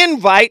have an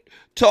invite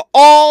to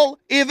all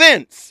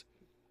events.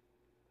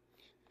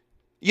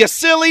 Your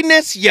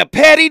silliness, your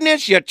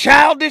pettiness, your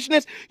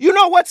childishness. You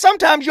know what?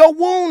 Sometimes your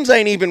wounds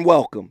ain't even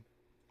welcome.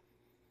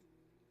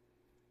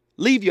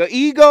 Leave your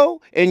ego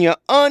and your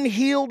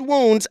unhealed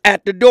wounds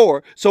at the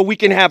door so we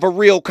can have a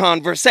real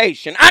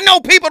conversation. I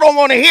know people don't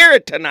want to hear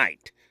it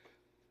tonight.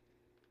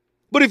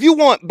 But if you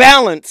want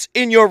balance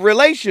in your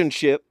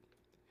relationship,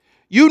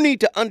 you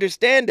need to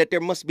understand that there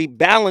must be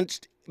balance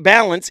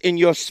in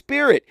your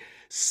spirit,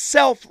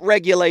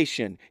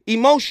 self-regulation,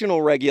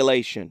 emotional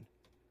regulation,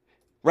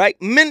 right?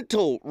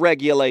 Mental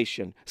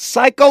regulation,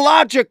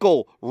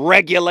 psychological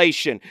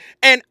regulation.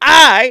 And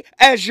I,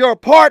 as your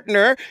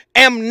partner,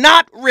 am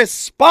not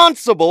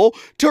responsible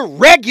to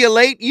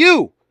regulate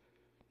you.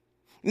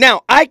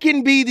 Now, I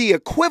can be the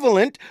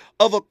equivalent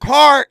of a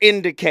car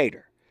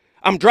indicator.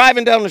 I'm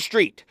driving down the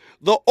street.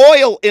 The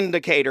oil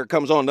indicator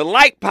comes on. The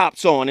light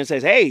pops on and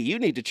says, hey, you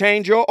need to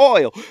change your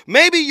oil.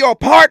 Maybe your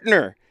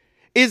partner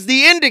is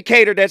the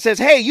indicator that says,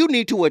 hey, you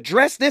need to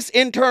address this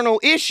internal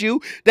issue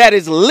that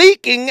is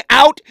leaking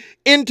out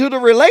into the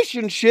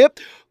relationship,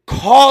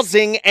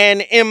 causing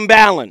an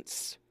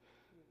imbalance.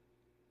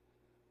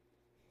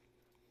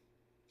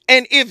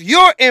 And if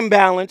you're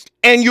imbalanced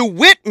and you're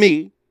with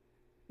me,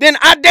 then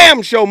I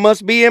damn sure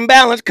must be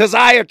imbalanced because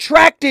I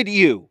attracted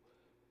you.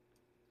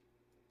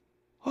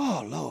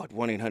 Oh, Lord,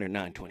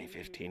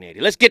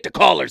 1-800-920-1580. Let's get the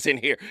callers in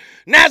here.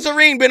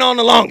 Nazarene been on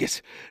the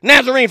longest.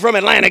 Nazarene from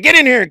Atlanta. Get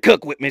in here and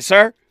cook with me,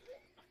 sir.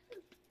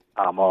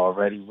 I'm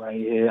already right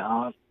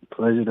here.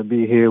 Pleasure to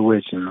be here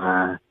with you,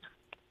 man.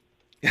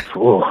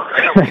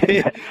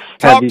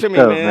 Talk to me,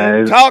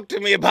 man. Talk to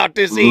me about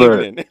this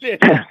evening.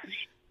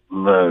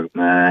 Look,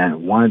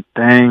 man, one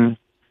thing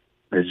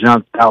that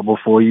jumped out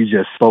before you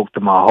just spoke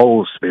to my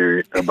whole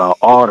spirit about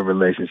all the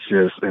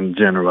relationships in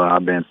general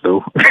I've been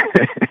through.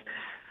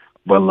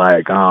 But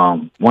like,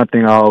 one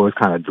thing I always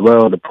kind of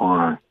dwelled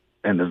upon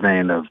in the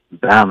vein of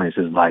balance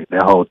is like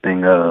the whole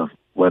thing of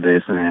whether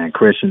it's in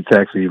Christian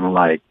texts or even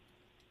like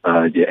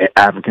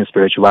African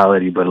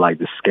spirituality, but like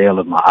the scale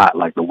of my eye,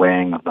 like the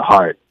weighing of the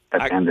heart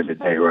at the end of the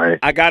day, right?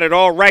 I got it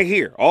all right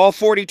here. All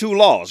 42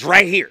 laws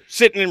right here,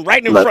 sitting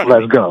right in front of me.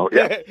 Let's go.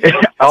 Yeah.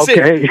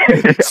 Okay.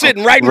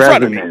 Sitting right in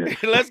front of me.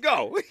 Let's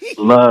go.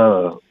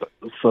 Love.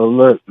 So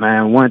look,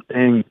 man, one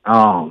thing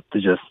to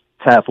just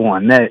tap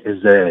on that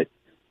is that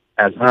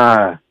as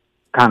I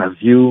kind of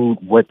view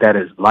what that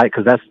is like,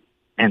 because that's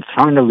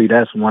internally,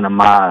 that's one of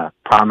my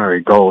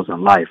primary goals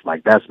in life.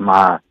 Like that's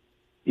my,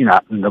 you know,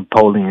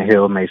 Napoleon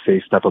Hill may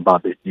say stuff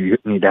about that. You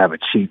need to have a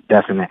cheap,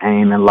 definite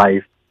aim in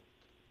life.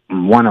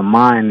 One of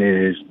mine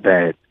is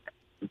that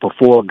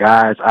before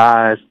God's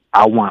eyes,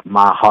 I want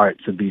my heart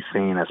to be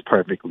seen as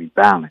perfectly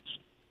balanced.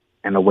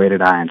 And the way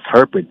that I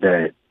interpret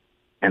that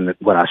and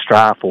what I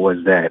strive for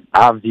is that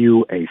I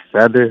view a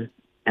feather,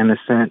 in a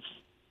sense,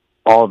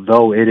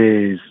 although it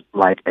is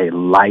like a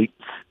light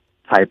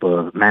type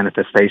of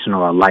manifestation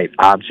or a light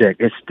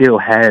object, it still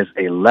has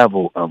a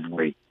level of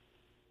weight.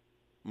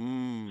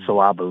 So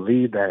I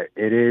believe that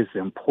it is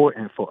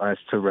important for us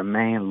to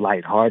remain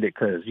lighthearted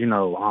because, you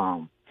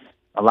know,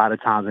 a lot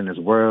of times in this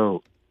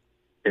world,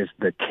 it's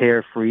the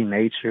carefree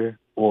nature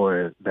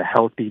or the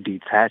healthy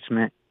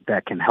detachment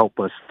that can help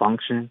us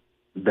function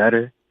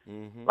better.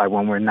 Like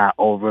when we're not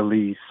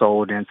overly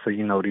sold into,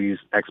 you know, these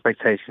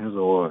expectations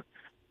or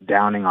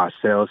downing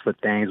ourselves for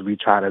things, we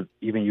try to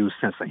even use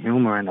sense of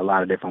humor in a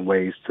lot of different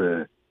ways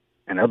to,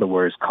 in other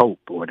words, cope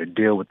or to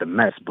deal with the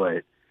mess.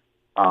 But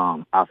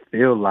I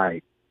feel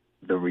like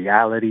the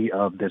reality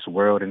of this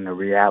world and the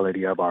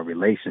reality of our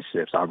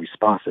relationships, our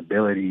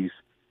responsibilities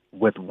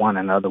with one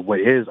another,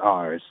 what is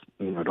ours,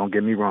 you know, don't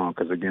get me wrong,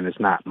 because again, it's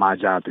not my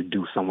job to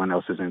do someone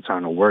else's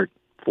internal work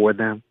for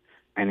them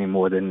any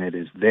more than it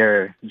is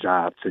their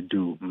job to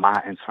do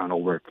my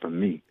internal work for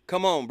me.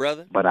 Come on,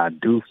 brother. But I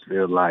do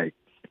feel like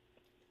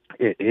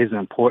it is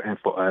important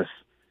for us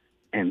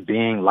in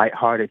being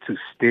lighthearted to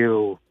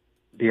still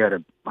be able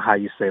to, how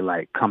you say,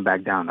 like, come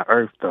back down to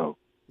earth, though.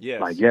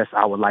 Yes. Like, yes,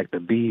 I would like to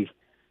be,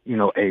 you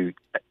know,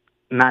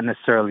 not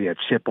necessarily a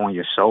chip on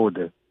your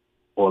shoulder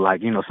or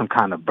like, you know, some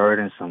kind of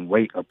burdensome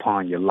weight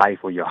upon your life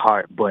or your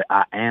heart, but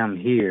I am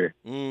here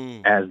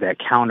as that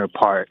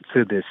counterpart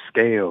to this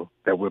scale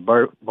that we're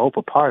both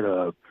a part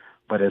of.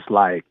 But it's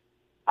like,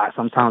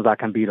 sometimes I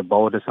can be the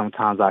boulder,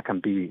 sometimes I can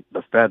be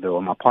the feather,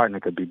 or my partner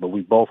could be, but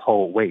we both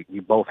hold weight. We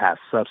both have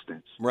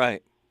substance.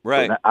 Right.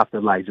 So I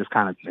feel like just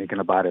kind of thinking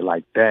about it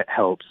like that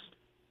helps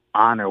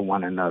honor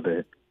one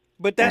another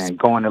But that's and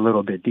going a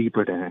little bit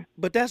deeper than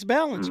But that's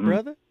balance, Mhm.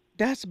 brother.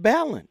 That's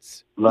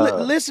balance.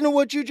 Love. Listen to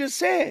what you just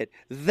said.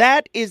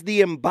 That is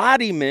the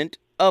embodiment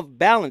of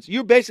balance.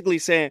 You're basically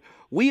saying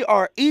we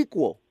are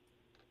equal.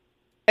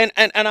 And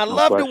I No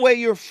love the question. way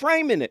you're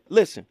framing it.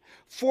 Listen,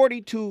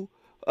 42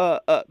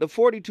 the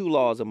 42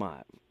 laws of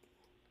mind.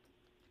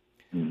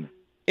 Mhm.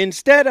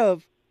 Instead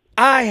of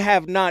I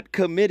have not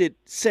committed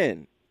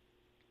sin,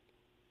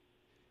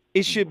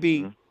 it should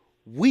be Mhm.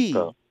 we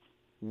So,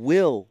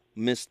 will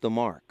miss the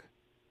mark,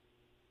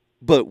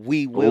 but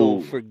we will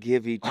ooh,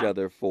 forgive each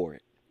other for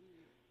it.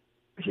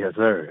 yes,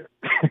 sir.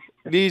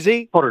 Do you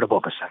see? Hold the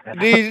book a second.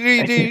 Do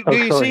you Go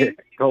ahead. see?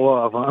 Go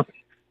off, huh?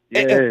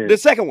 Yeah. The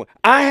second one,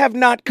 I have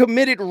not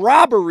committed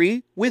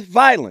robbery with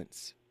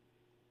violence.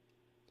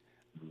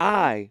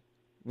 I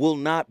will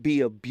not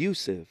be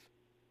abusive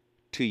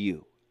to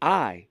you.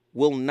 I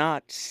will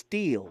not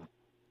steal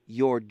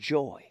your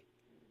joy.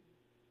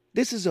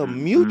 This is a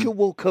Mhm.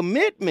 mutual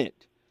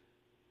commitment.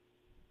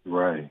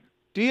 Right.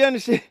 Do you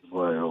understand?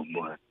 Boy, oh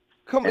boy.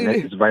 Come And that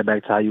on. is right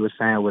back to how you were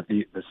saying with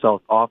the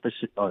self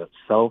authorship.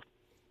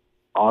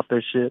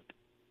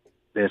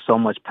 There's so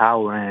much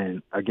power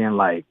in, again,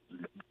 like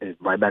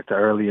right back to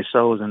earlier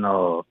shows, and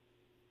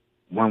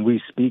when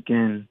we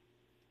speaking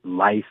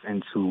life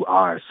into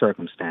our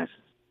circumstances,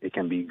 it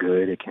can be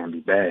good, it can be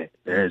bad.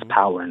 There is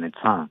power in the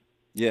tongue,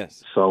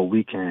 Yes. so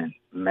we can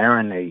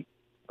marinate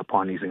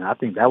upon these things. I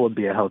think that would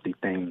be a healthy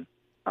thing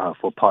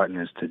for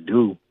partners to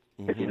do.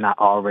 If you're not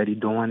already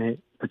doing it,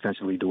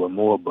 potentially do it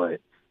more, but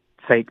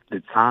take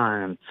the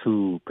time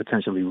to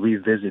potentially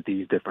revisit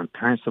these different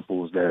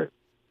principles that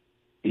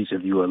each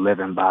of you are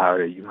living by,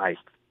 or you might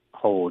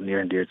hold near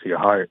and dear to your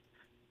heart.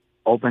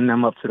 Open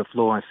them up to the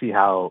floor and see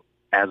how,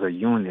 as a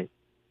unit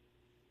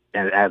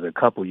and as a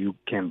couple, you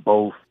can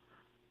both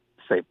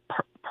say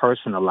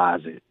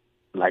personalize it,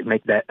 like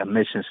make that a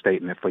mission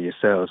statement for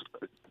yourselves,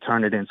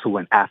 turn it into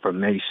an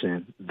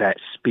affirmation that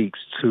speaks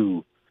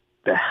to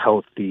the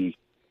healthy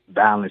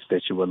balance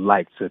that you would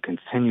like to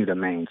continue to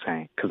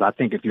maintain. Because I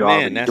think if you're Man,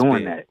 already that's doing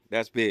big. that,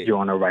 That's big. you're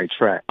on the right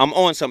track. I'm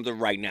on something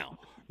right now.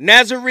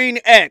 Nazarene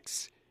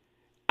X.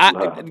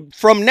 Love.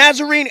 From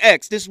Nazarene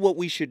X, this is what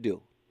we should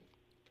do.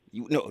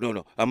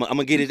 No. I'm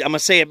gonna get it. I'm gonna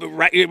say it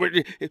right.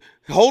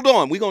 Hold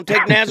on. We're gonna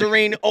take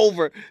Nazarene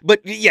over.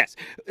 But yes,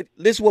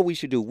 this is what we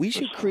should do. We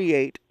should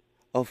create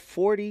a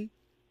 42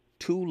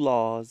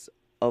 laws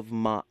of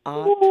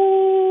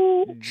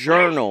Ma'at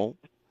journal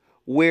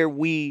where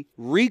we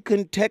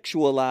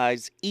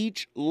recontextualize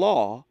each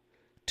law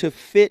to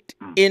fit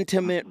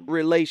intimate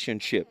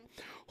relationship.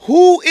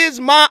 Who is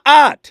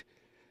Ma'at?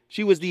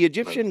 She was the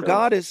Egyptian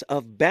goddess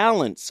of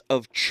balance,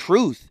 of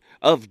truth,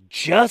 of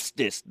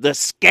justice, the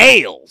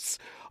scales.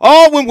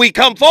 Oh, when we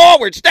come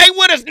forward, stay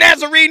with us,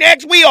 Nazarene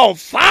X. We on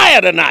fire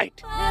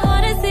tonight. I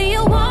wanna see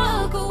you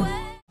walk away.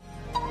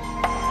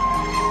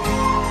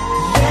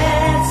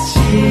 Let's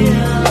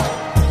chill.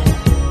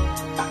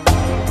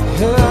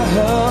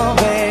 Oh,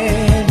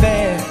 baby.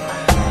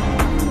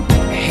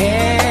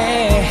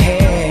 Hey.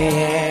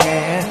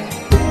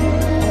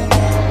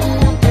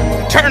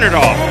 Turn it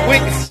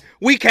off.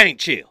 We can't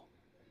chill.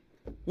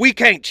 We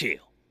can't chill.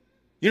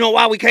 You know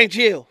why we can't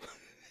chill?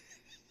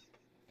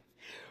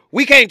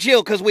 We can't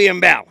chill because we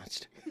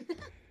imbalanced.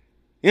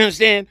 You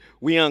understand?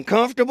 We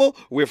uncomfortable.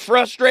 We're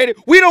frustrated.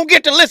 We don't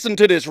get to listen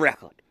to this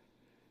record.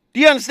 Do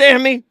you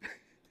understand me?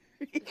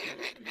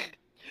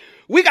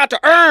 We got to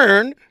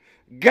earn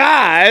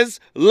guys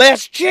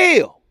less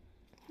chill.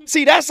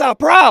 See, that's our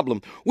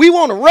problem. We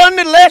want to run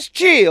the less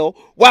chill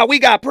while we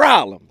got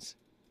problems.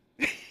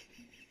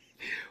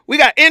 We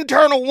got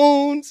internal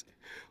wounds.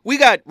 We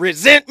got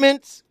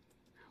resentments.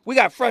 We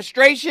got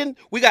frustration.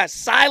 We got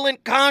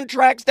silent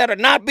contracts that are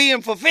not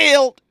being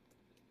fulfilled.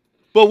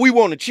 But we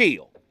want to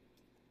chill.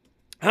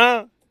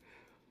 Huh?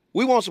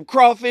 We want some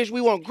crawfish.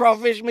 We want a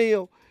crawfish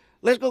meal.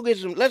 Let's go get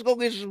some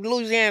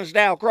Louisiana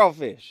style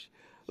crawfish.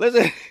 Let's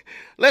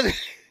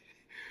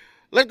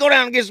go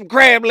down and get some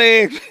crab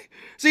legs.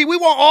 See, we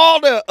want all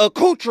the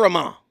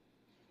accoutrement.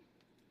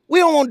 We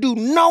don't want to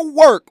do no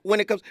work when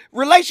it comes.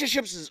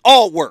 Relationships is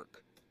all work.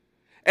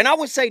 And I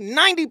would say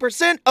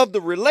 90% of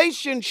the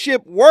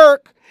relationship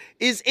work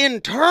is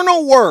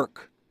internal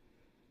work.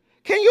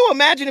 Can you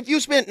imagine if you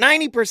spent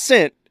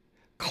 90%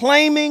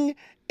 claiming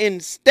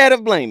instead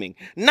of blaming?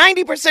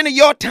 90% of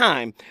your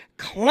time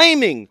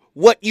claiming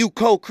what you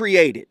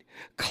co-created,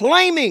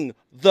 claiming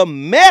the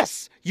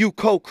mess you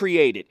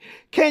co-created.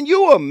 Can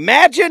you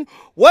imagine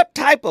what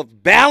type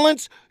of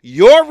balance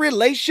your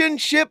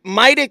relationship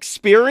might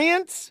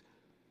experience?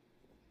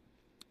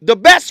 The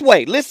best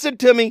way, listen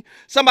to me,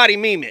 somebody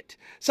meme it.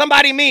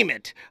 Somebody meme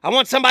it. I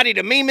want somebody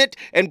to meme it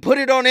and put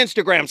it on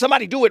Instagram.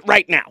 Somebody do it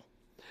right now.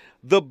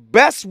 The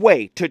best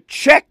way to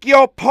check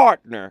your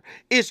partner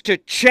is to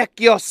check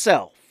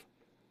yourself.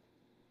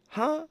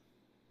 Huh?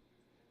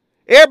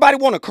 Everybody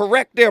want to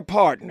correct their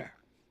partner.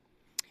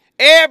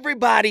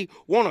 Everybody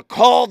want to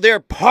call their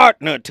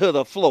partner to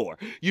the floor.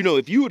 You know,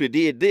 if you would have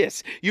did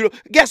this,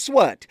 guess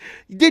what?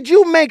 Did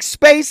you make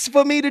space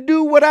for me to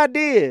do what I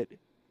did?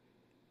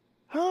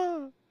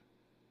 Huh?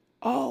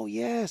 Oh,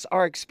 yes,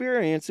 our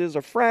experiences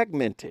are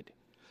fragmented.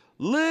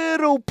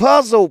 Little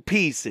puzzle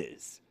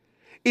pieces.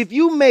 If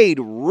you made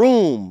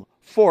room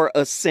for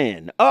a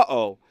sin,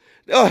 don't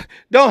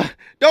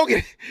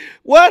get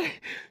what?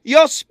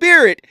 Your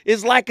spirit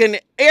is like an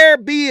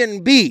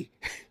Airbnb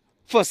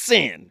for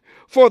sin,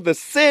 for the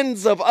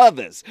sins of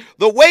others.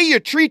 The way you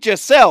treat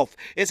yourself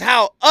is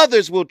how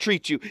others will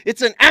treat you.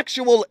 It's an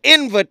actual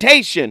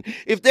invitation.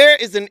 If there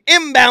is an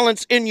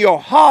imbalance in your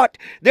heart,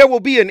 there will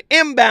be an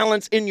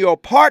imbalance in your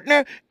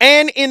partner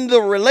and in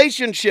the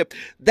relationship.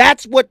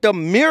 That's what the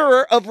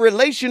mirror of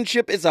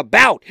relationship is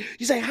about.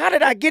 You say, how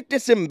did I get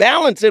this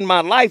imbalance in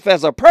my life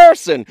as a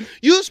person?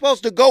 You're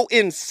supposed to go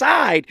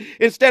inside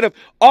instead of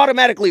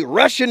automatically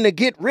rushing to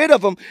get rid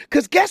of them.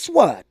 Because guess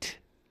what?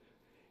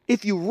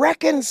 If you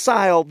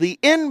reconcile the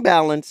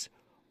imbalance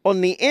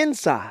on the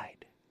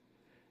inside,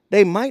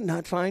 they might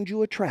not find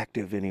you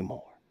attractive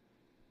anymore.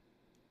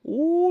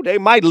 Ooh, they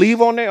might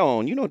leave on their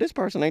own. You know, this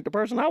person ain't the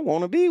person I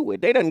want to be with.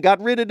 They done got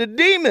rid of the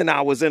demon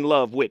I was in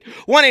love with.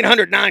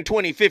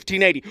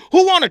 1-800-920-1580.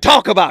 Who want to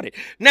talk about it?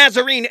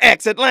 Nazarene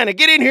X, Atlanta.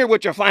 Get in here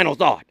with your final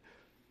thought.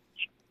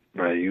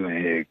 Bro, you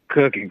in here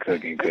cooking.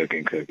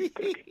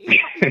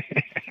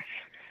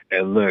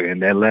 And look,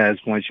 and that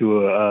last point you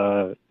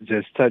were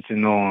just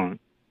touching on,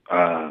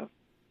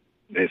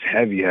 it's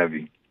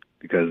heavy.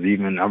 Because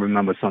even I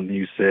remember something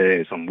you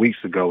said some weeks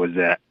ago is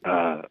that,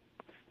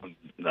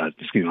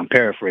 excuse me, I'm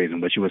paraphrasing,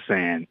 but you were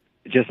saying,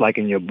 just like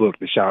in your book,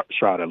 The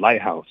Shrouded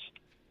Lighthouse,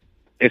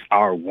 it's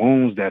our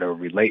wounds that are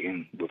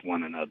relating with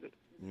one another.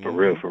 For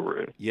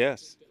real.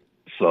 Yes.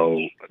 So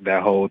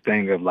that whole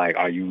thing of like,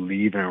 are you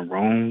leaving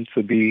room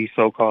to be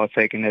so-called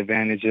taken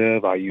advantage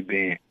of? Are you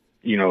being,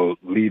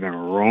 leaving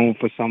room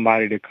for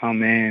somebody to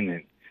come in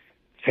and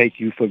take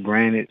you for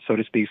granted, so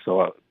to speak?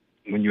 So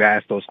when you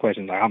ask those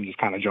questions, like, I'm just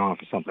kind of drawing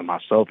for something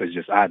myself. It's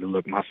just I had to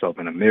look myself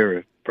in the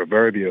mirror,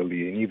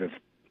 proverbially, and even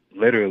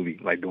literally,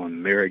 like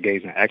doing mirror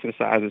gazing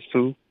exercises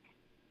too,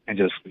 and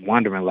just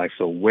wondering, like,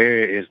 so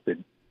where is the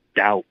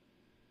doubt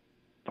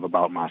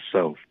about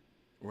myself?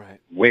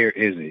 Right. Where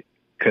is it?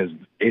 Because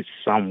it's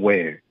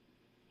somewhere.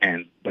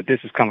 But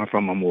this is coming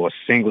from a more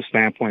single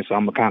standpoint, so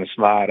I'm going to kind of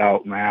slide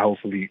out, man.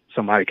 Hopefully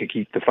somebody can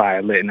keep the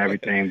fire lit and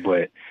everything,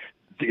 but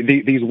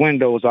these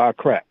windows are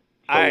cracked.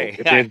 So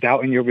if there's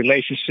doubt in your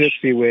relationship,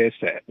 see where it's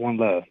at. One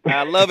love.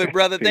 I love it,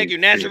 brother. Peace, Thank you.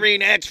 peace.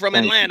 Nazarene X from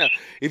Thank Atlanta.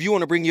 If you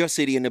want to bring your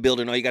city in the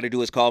building, all you got to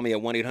do is call me at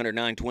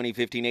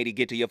 1-800-920-1580.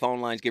 Get to your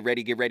phone lines. Get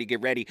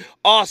ready.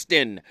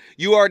 Austin.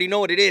 You already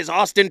know what it is.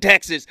 Austin,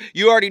 Texas.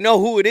 You already know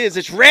who it is.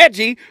 It's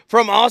Reggie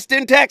from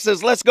Austin,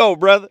 Texas. Let's go,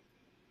 brother.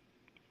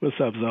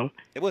 What's up, Zoe?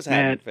 What's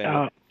happening,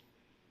 family?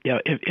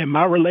 In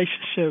my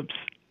relationships,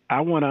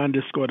 I want to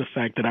underscore the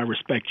fact that I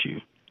respect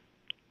you.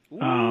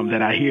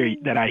 That I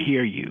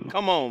hear you.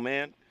 Come on,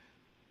 man.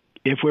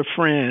 If we're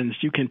friends,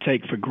 you can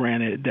take for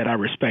granted that I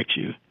respect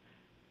you.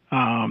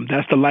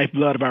 That's the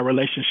lifeblood of our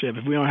relationship.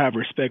 If we don't have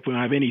respect, we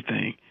don't have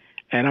anything.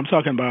 And I'm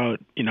talking about,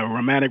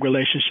 romantic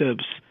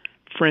relationships,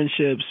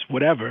 friendships,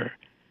 whatever.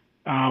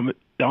 The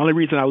only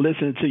reason I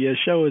listen to your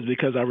show is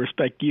because I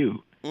respect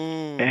you.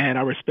 And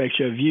I respect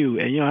your view.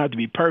 And you don't have to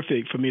be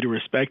perfect for me to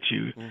respect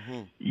you.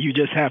 Mm-hmm. You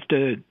just have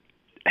to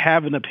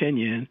have an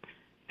opinion,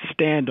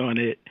 stand on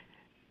it,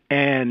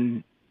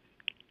 and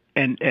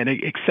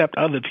accept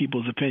other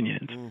people's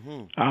opinions.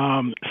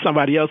 Mm-hmm.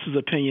 Somebody else's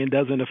opinion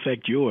doesn't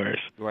affect yours.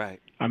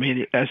 Right. I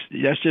mean, that's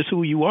just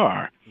who you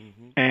are.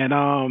 Mm-hmm. And,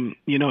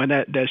 and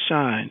that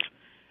shines.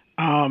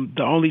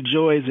 The only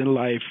joys in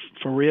life,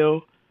 for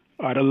real,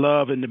 are to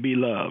love and to be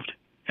loved.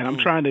 And I'm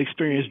trying to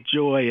experience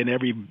joy in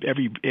every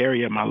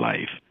area of my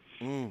life.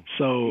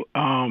 So,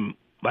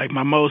 like,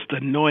 my most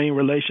annoying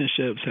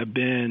relationships have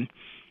been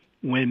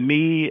when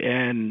me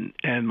and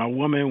my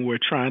woman were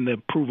trying to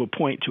prove a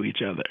point to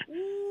each other.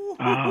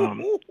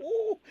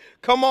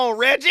 Come on,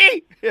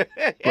 Reggie.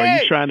 Or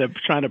you trying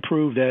to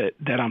prove that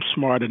I'm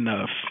smart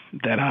enough,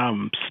 that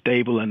I'm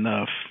stable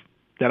enough,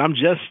 that I'm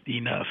just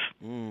enough.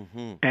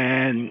 Mm-hmm.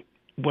 And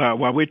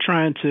while we're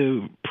trying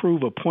to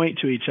prove a point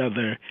to each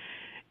other,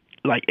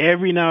 like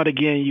every now and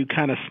again, you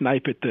kind of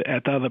snipe at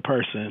the other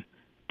person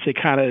to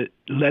kind of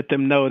let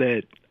them know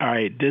that, all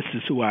right, this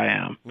is who I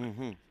am.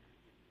 Mm-hmm.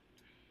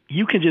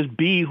 You can just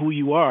be who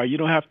you are. You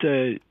don't have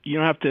to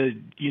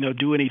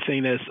do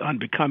anything that's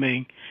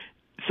unbecoming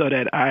so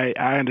that I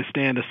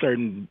understand a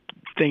certain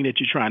thing that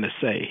you're trying to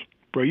say.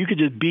 Bro, you could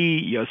just be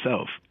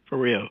yourself, for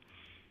real.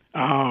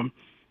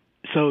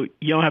 So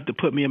you don't have to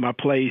put me in my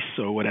place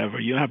or whatever.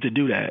 You don't have to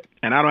do that.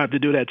 And I don't have to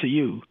do that to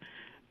you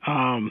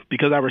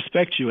because I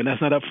respect you, and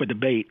that's not up for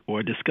debate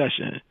or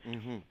discussion.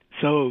 Mm-hmm.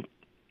 So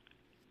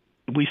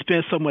we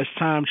spend so much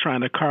time trying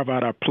to carve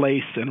out our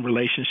place in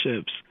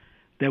relationships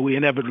that we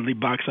inevitably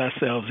box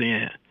ourselves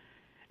in.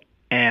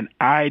 And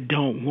I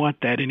don't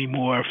want that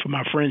anymore for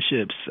my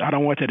friendships. I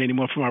don't want that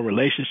anymore for my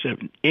relationship,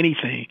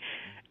 anything.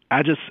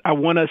 I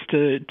want us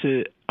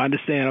to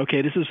understand,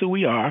 okay, this is who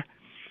we are.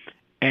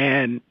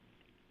 And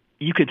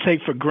you could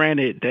take for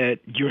granted that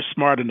you're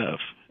smart enough.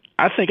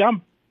 I think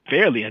I'm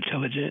fairly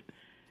intelligent,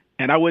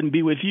 and I wouldn't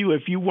be with you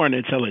if you weren't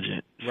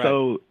intelligent. Right.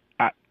 So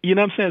You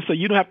know what I'm saying? So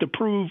you don't have to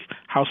prove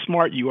how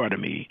smart you are to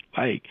me.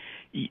 Like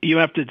you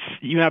have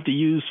to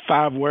use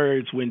 5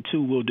 words when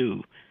 2 will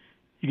do.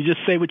 You can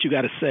just say what you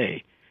got to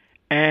say.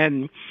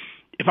 And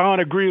if I don't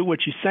agree with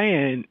what you're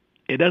saying,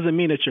 it doesn't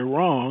mean that you're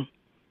wrong.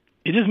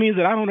 It just means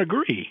that I don't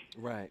agree.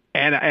 Right.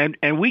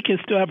 And we can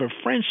still have a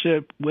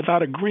friendship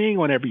without agreeing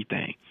on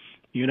everything,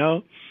 you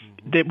know?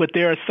 But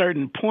there are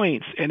certain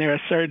points and there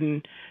are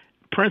certain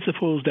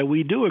principles that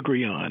we do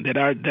agree on that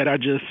are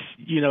just,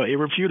 you know,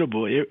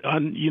 irrefutable, you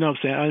know what I'm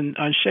saying,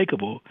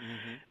 unshakable.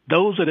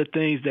 Those are the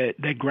things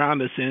that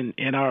ground us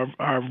in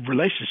our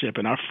relationship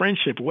and our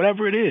friendship,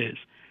 whatever it is.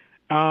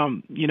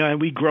 You know, and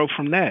we grow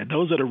from that.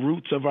 Those are the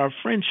roots of our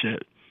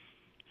friendship.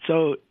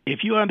 So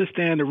if you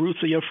understand the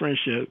roots of your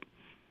friendship,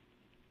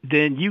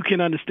 then you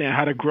can understand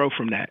how to grow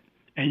from that.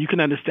 And you can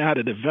understand how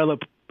to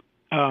develop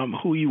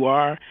who you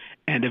are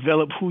and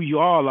develop who you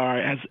all are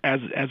as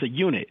a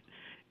unit.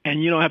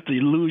 And you don't have to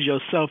lose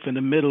yourself in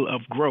the middle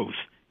of growth.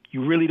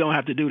 You really don't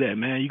have to do that,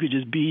 man. You could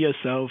just be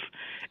yourself,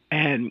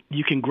 and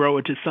you can grow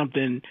into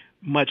something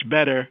much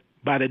better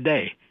by the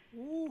day.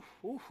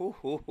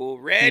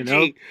 Reggie, You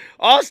know?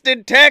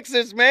 Austin,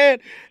 Texas, man.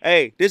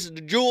 Hey, this is the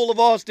jewel of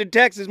Austin,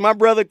 Texas. My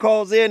brother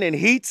calls in and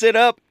heats it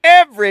up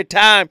every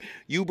time.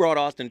 You brought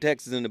Austin,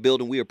 Texas in the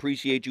building. We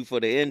appreciate you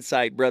for the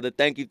insight, brother.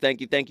 Thank you, thank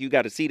you, thank you. You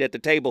got a seat at the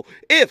table.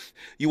 If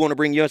you want to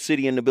bring your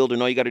city in the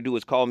building, all you got to do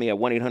is call me at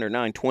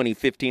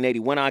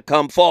 1-800-920-1580. When I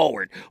come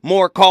forward,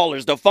 more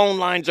callers. The phone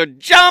lines are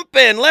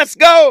jumping. Let's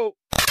go.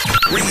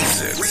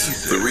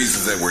 Reasons. The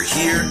reasons that we're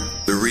here,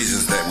 the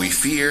reasons that we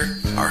fear,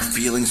 our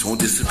feelings won't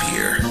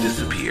disappear.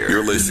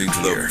 You're listening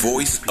to the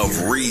voice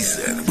of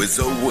reason with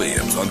Zoe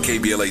Williams on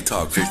KBLA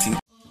Talk 15.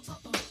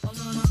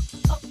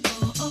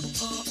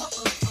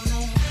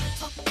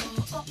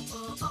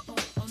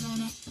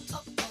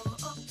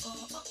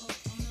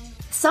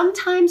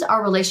 Sometimes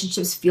our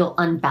relationships feel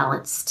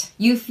unbalanced.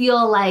 You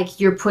feel like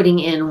you're putting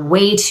in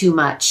way too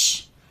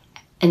much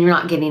and you're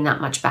not getting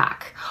that much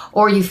back.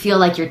 Or you feel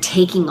like you're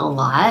taking a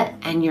lot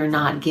and you're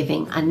not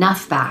giving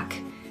enough back.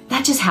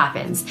 That just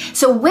happens.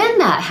 So when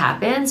that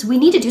happens, we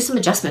need to do some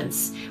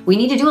adjustments. We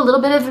need to do a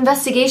little bit of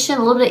investigation, a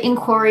little bit of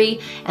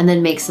inquiry, and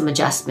then make some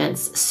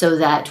adjustments so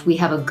that we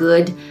have a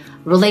good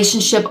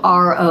relationship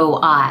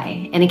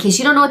ROI. And in case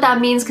you don't know what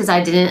that means, because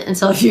I didn't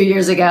until a few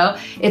years ago,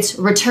 it's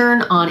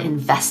return on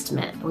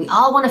investment. We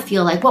all want to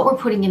feel like what we're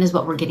putting in is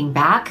what we're getting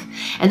back,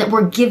 and that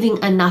we're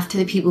giving enough to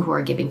the people who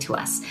are giving to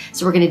us.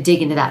 So we're going to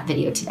dig into that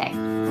video today.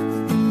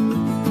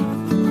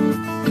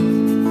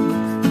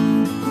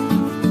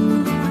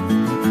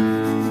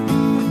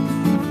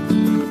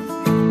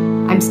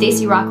 I'm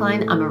Stacey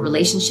Rockline. I'm a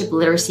relationship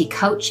literacy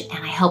coach,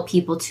 and I help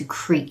people to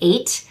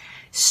create,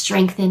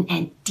 strengthen,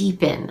 and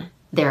deepen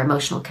their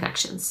emotional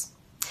connections.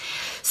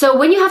 So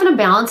when you have an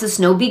imbalance, it's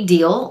no big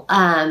deal.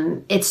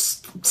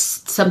 It's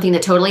something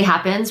that totally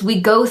happens.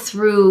 We go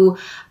through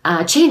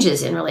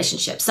changes in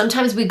relationships.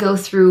 Sometimes we go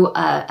through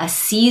a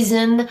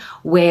season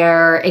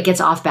where it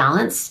gets off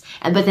balance,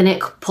 but then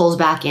it pulls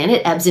back in.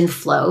 It ebbs and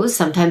flows.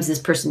 Sometimes this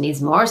person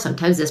needs more.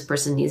 Sometimes this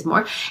person needs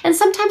more. And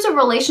sometimes a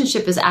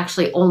relationship is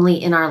actually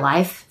only in our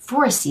life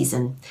for a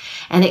season.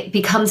 And it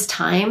becomes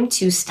time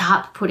to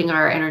stop putting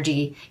our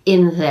energy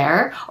in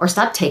there or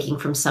stop taking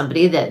from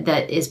somebody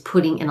that is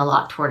putting in a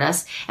lot toward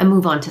us and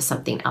move on to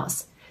something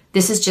else.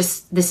 This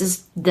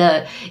is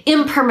the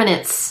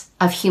impermanence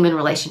of human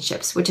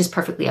relationships, which is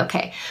perfectly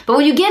okay. But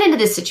when you get into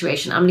this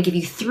situation, I'm going to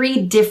give you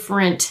 3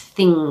 different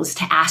things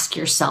to ask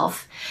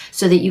yourself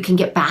so that you can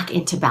get back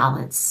into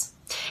balance.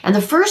 And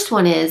the first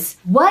one is,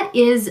 what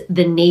is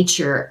the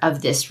nature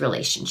of this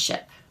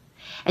relationship?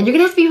 And you're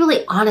going to have to be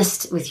really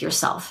honest with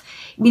yourself.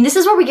 I mean, this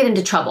is where we get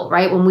into trouble,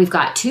 right? When we've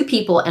got 2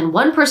 people and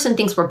one person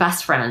thinks we're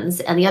best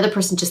friends and the other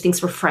person just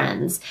thinks we're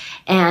friends.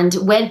 And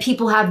when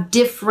people have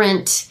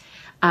different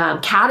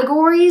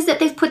categories that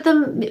they've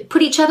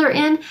put each other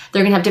in,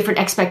 they're going to have different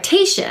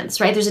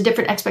expectations, right? There's a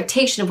different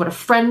expectation of what a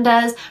friend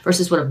does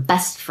versus what a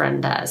best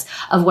friend does,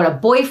 of what a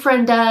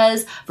boyfriend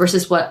does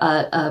versus what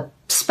a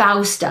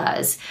spouse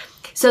does.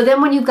 So then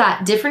when you've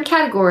got different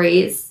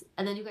categories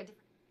and then you've got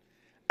different...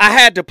 I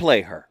had to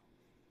play her.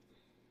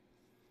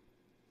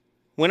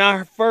 When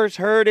I first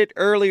heard it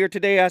earlier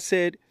today, I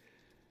said,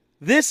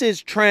 this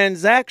is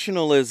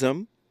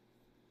transactionalism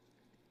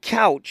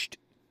couched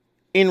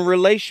in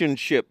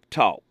relationship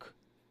talk.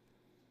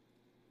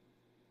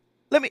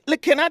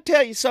 Can I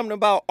tell you something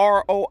about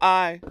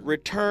ROI,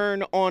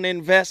 return on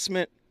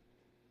investment?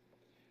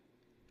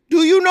 Do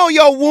you know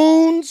your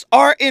wounds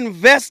are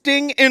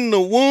investing in the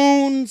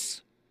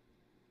wounds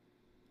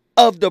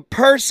of the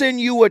person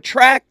you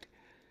attract?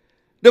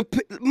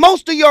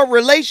 Most of your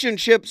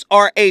relationships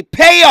are a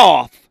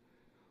payoff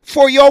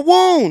for your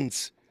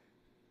wounds.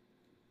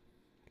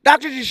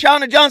 Dr.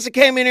 Deshauna Johnson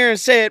came in here and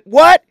said,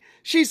 what?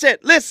 She said,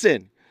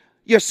 listen,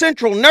 your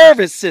central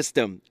nervous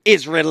system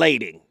is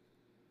relating.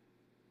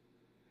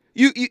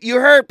 You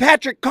heard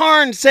Patrick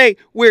Carnes say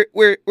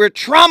we're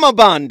trauma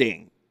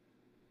bonding.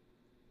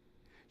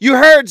 You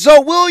heard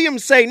Zoe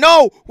Williams say,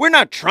 no, we're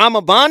not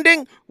trauma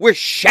bonding, we're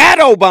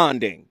shadow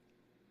bonding.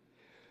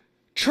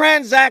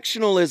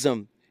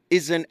 Transactionalism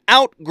is an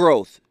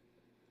outgrowth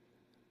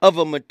of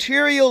a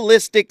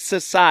materialistic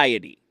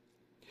society.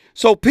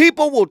 So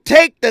people will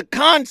take the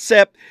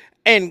concept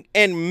and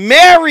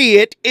marry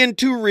it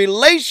into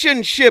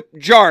relationship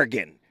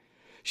jargon.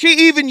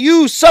 She even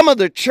used some of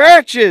the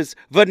church's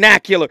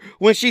vernacular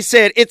when she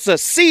said it's a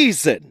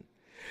season.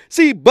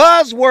 See,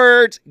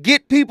 buzzwords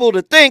get people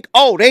to think,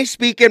 oh, they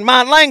speak in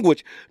my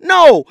language.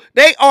 No,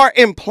 they are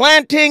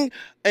implanting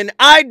an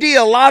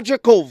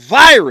ideological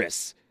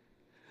virus.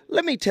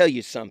 Let me tell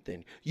you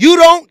something. You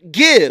don't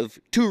give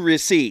to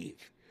receive.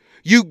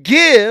 You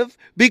give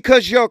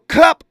because your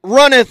cup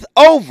runneth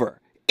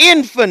over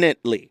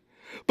infinitely.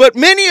 But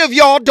many of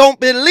y'all don't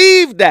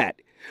believe that.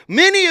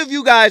 Many of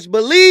you guys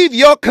believe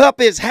your cup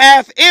is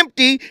half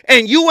empty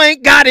and you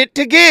ain't got it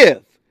to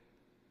give.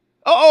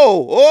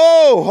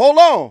 Hold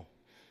on.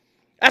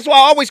 That's why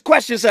I always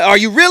question, say, are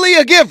you really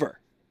a giver?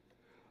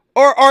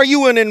 Or are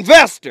you an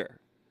investor?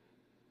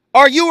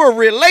 Are you a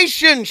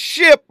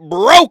relationship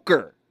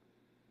broker?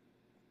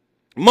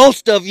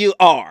 Most of you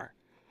are.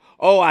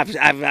 Oh,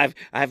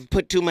 I've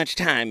put too much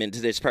time into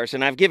this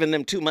person. I've given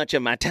them too much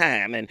of my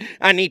time, and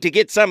I need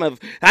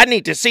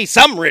to see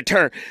some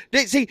return.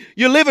 See,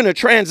 you live in a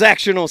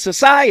transactional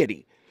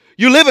society.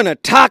 You live in a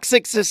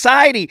toxic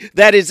society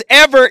that is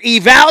ever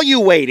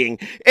evaluating,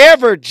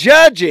 ever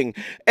judging,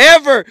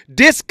 ever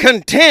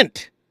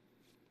discontent.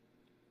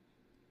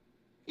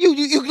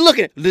 You look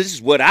at, this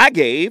is what I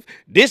gave,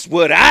 this is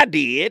what I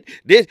did,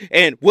 this,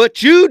 and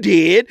what you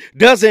did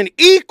doesn't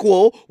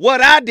equal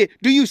what I did.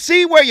 Do you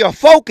see where your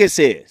focus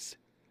is?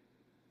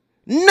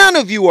 None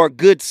of you are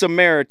good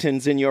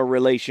Samaritans in your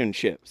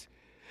relationships.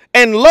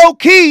 And low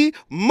key,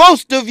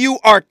 most of you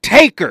are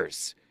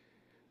takers.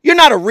 You're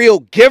not a real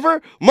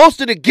giver. Most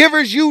of the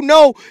givers you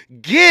know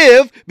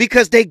give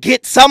because they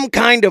get some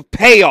kind of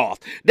payoff.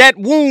 That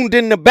wound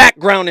in the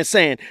background is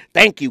saying,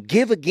 thank you,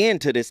 give again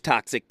to this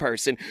toxic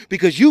person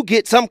because you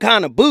get some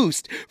kind of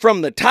boost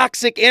from the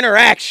toxic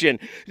interaction.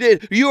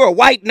 You're a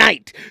white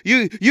knight.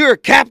 You're a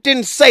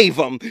Captain Save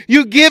 'em.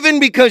 You're giving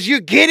because you're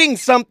getting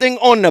something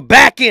on the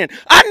back end.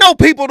 I know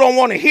people don't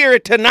want to hear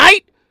it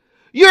tonight.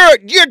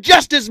 You're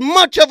just as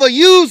much of a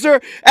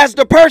user as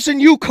the person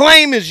you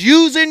claim is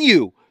using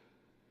you.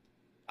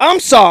 I'm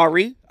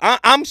sorry.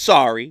 I'm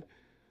sorry.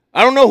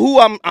 I don't know who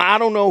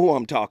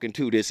I'm talking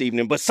to this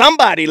evening, but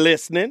somebody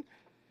listening.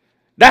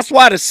 That's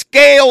why the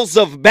scales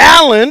of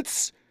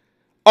balance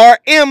are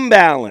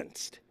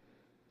imbalanced.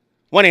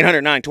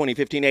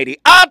 1-800-920-1580.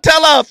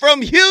 Attila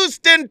from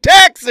Houston,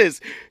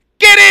 Texas.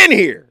 Get in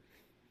here.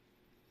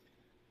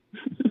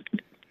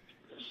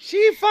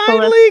 She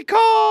finally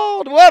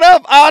called. What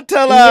up,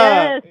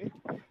 Attila?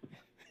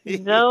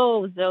 Yes.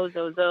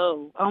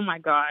 Zo. Oh my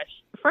gosh.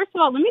 First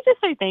of all, let me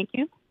just say thank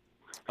you.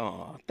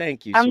 Oh,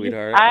 thank you,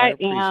 sweetheart. I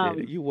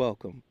appreciate it. You're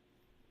welcome.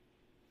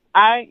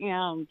 I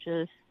am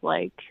just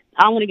like,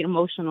 I don't want to get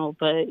emotional,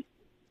 but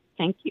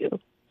thank you.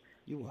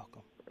 You're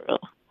welcome. For real.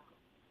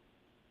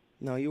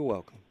 No, you're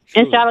welcome.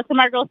 Truly. And shout out to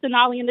my girl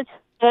Sonali in the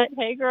chat.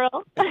 Hey,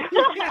 girl.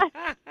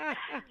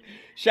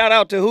 Shout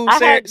out to who?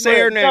 Say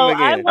her name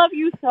again. I love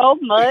you so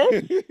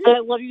much.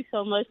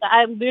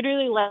 I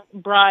literally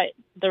brought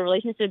the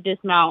relationship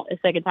dismount a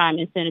second time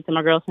and sent it to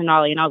my girl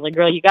Sonali. And I was like,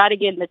 girl, you got to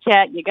get in the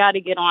chat. You got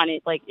to get on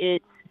it. Like,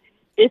 it's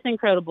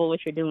incredible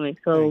what you're doing.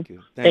 So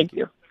thank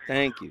you.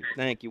 Thank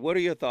you. What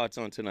are your thoughts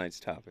on tonight's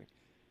topic?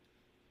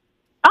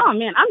 Oh,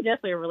 man, I'm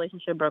definitely a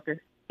relationship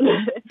broker.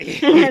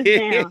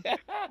 Hands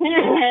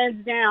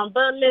down.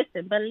 But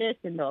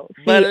listen though.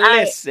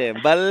 Listen.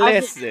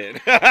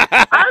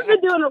 I've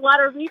been doing a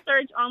lot of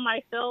research on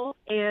myself,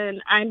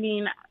 and I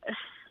mean,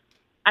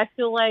 I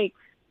feel like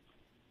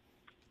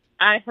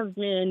I have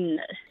been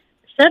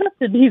set up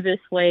to be this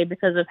way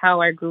because of how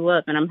I grew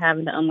up, and I'm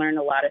having to unlearn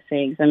a lot of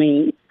things. I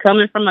mean,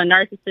 coming from a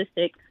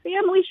narcissistic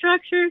family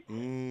structure,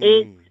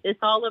 it's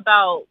all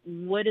about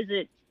what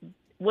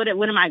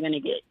am I going to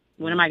get?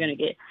 What am I going to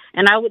get?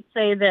 And I would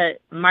say that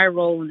my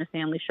role in the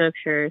family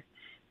structure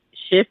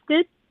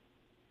shifted.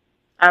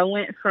 I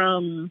went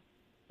from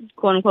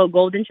quote unquote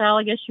golden child,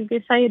 I guess you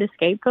could say, to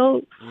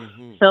scapegoat.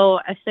 Mm-hmm. So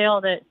I say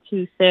all that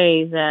to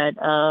say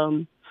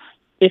that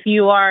if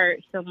you are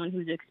someone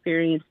who's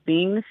experienced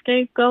being the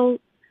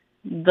scapegoat,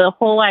 the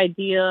whole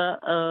idea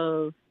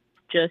of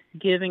just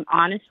giving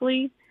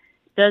honestly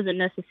doesn't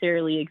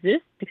necessarily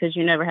exist because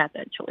you never had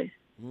that choice.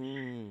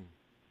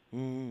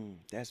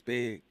 That's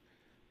big.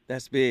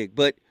 That's big.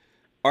 But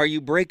are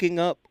you breaking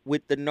up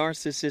with the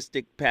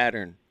narcissistic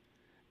pattern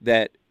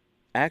that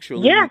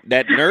actually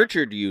that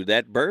nurtured you,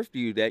 that birthed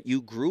you, that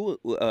you grew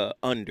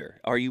under?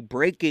 Are you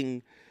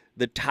breaking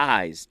the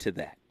ties to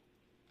that?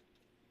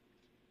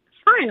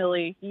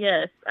 Finally,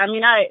 yes. I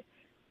mean,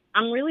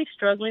 I'm really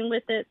struggling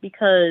with it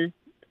because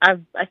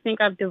I think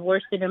I've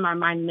divorced it in my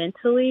mind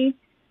mentally.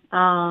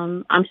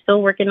 I'm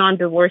still working on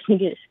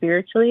divorcing it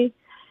spiritually.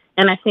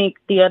 And I think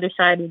the other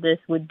side of this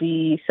would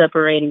be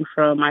separating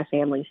from my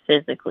family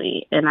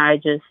physically. And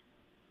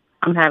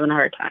I'm having a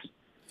hard time.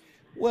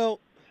 Well,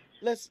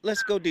 let's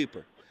go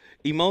deeper.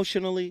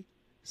 Emotionally,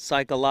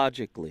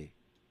 psychologically.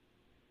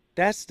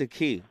 That's the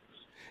key.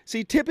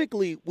 See,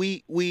 typically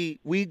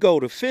we go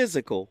to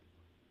physical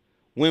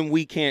when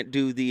we can't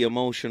do the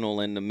emotional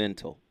and the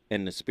mental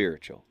and the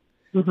spiritual.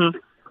 Mm-hmm.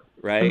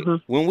 Right? Mm-hmm.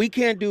 When we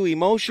can't do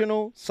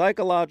emotional,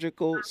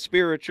 psychological,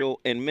 spiritual,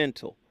 and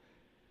mental,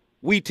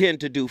 we tend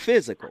to do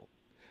physical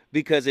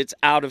because it's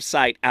out of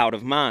sight, out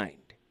of mind.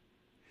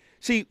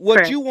 See, what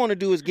Correct. you want to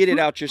do is get it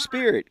out your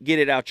spirit, get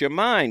it out your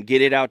mind,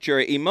 get it out your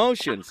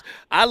emotions.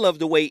 I love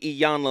the way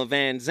Iyanla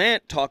Van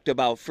Zant talked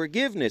about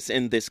forgiveness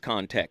in this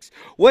context.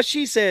 What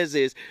she says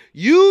is,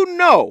 you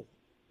know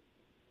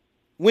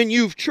when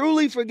you've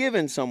truly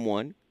forgiven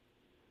someone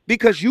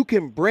because you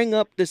can bring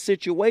up the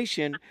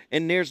situation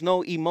and there's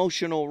no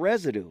emotional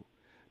residue.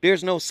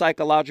 There's no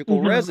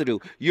psychological residue.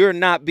 You're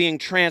not being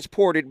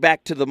transported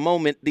back to the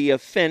moment the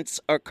offense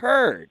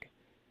occurred.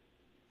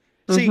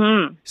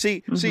 See,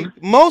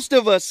 most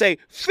of us say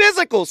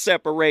physical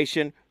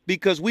separation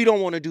because we don't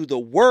want to do the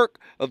work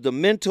of the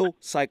mental,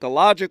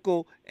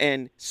 psychological,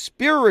 and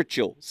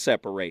spiritual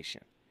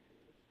separation.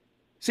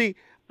 See,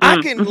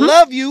 I can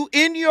love you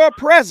in your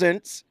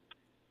presence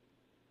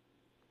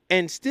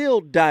and still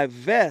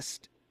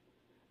divest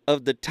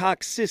of the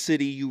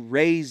toxicity you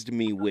raised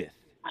me with.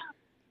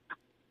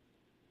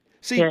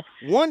 See,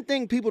 one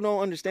thing people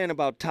don't understand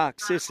about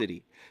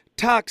toxicity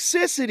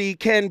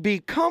can be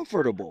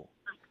comfortable.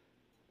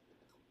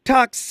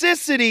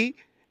 Toxicity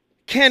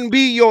can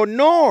be your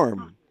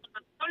norm.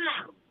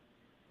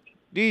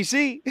 Do you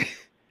see?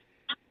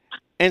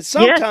 And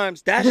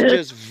sometimes that's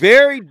just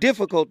very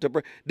difficult to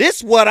bring. This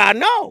is what I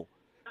know.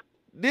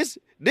 This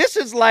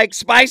is like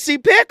spicy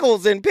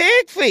pickles and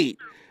pig feet.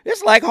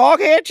 It's like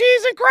hoghead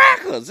cheese and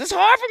crackers. It's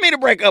hard for me to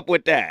break up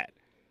with that.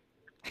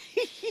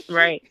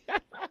 Right.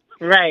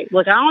 Right.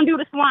 Look, I don't do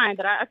the swine,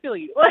 but I feel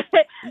you.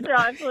 No,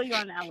 I feel you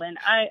on that one.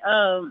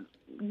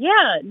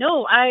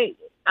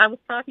 I was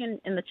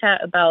talking in the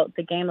chat about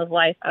The Game of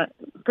Life. I'm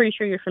pretty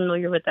sure you're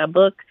familiar with that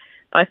book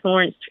by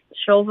Florence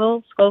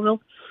Scoville.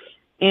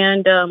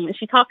 And when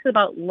she talks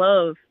about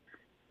love,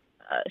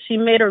 she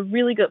made a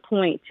really good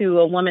point to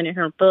a woman in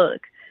her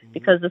book,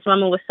 because this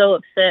woman was so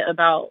upset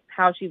about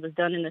how she was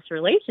done in this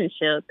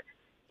relationship.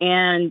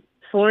 And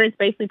Florence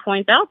basically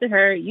points out to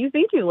her, you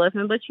think you love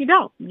him, but you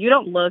don't. You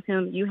don't love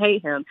him. You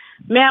hate him.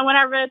 Man, when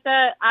I read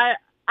that, I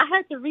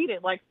had to read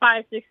it like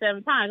 5, 6,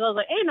 7 times. I was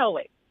like, ain't no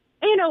way.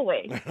 Ain't no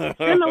way.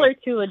 Similar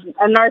to a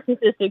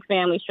narcissistic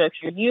family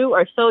structure. You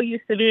are so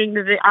used to being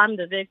I'm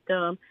the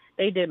victim.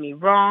 They did me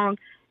wrong.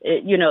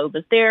 It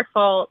was their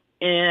fault.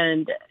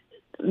 And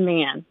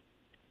man,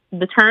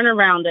 the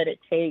turnaround that it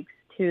takes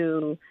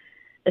to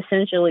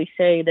essentially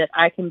say that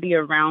I can be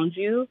around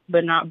you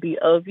but not be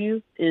of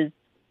you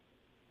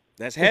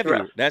that's heavy.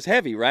 Rough. That's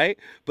heavy, right?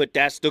 But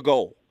that's the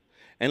goal.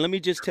 And let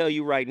me just tell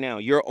you right now,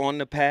 you're on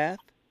the path,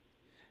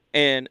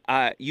 and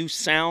you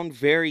sound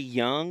very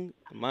young.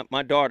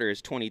 My daughter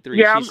is 23.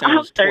 Yeah, she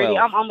sounds 30. 12.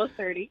 I'm almost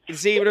 30. You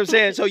see what I'm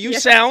saying? So you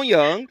sound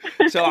young.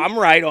 So I'm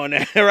right on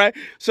that, right?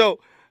 So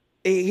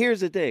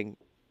here's the thing.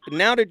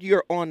 Now that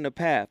you're on the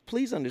path,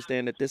 please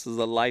understand that this is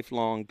a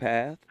lifelong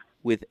path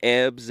with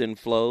ebbs and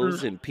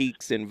flows and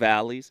peaks and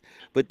valleys.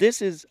 But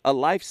this is a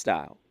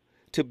lifestyle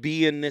to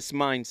be in this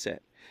mindset.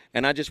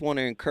 And I just want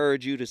to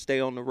encourage you to stay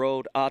on the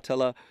road.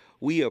 Atala,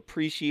 we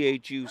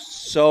appreciate you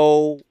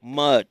so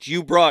much.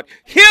 You brought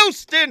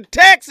Houston,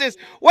 Texas.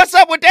 What's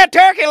up with that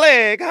turkey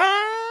leg,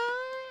 huh?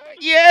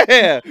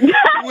 Yeah.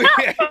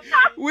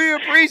 we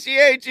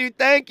appreciate you.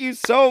 Thank you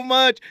so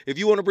much. If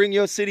you want to bring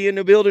your city in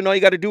the building, all you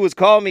got to do is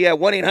call me at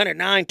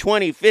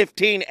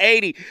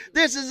 1-800-920-1580.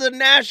 This is a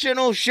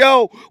national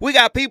show. We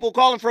got people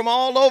calling from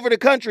all over the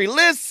country.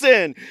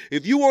 Listen,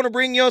 if you want to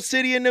bring your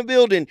city in the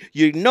building,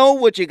 you know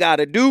what you got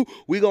to do.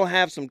 We're going to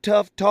have some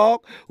tough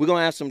talk. We're going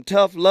to have some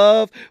tough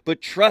love.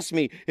 But trust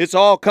me, it's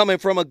all coming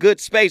from a good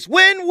space.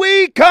 When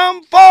we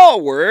come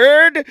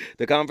forward,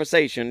 the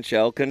conversation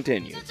shall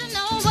continue. It's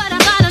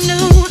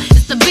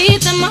the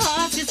beat in my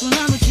heart is when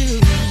I'm with you,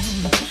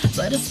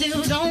 but I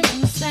still don't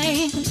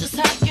understand just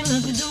how you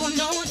look and do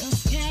no one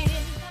else can.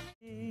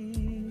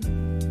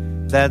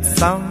 That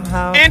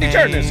somehow Andy,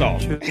 turn this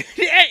off.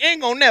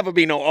 Ain't gonna never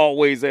be no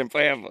always and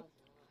forever.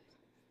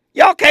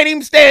 Y'all can't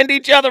even stand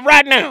each other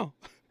right now.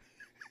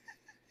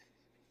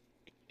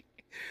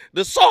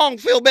 The song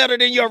feel better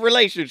than your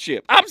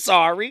relationship. I'm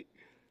sorry.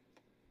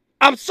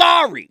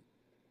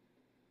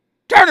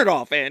 Turn it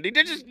off, Andy.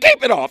 Just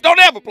keep it off.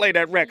 Don't ever play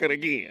that record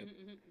again.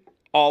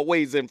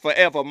 Always and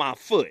forever, my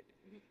foot.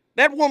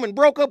 That woman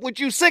broke up with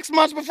you 6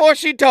 months before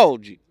she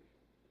told you.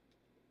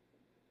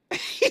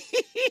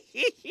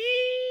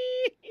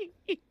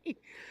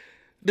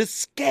 The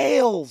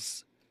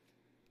scales,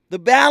 the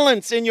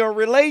balance in your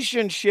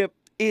relationship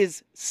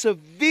is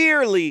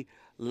severely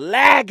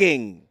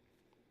lagging.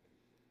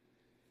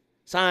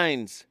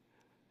 Signs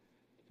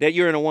that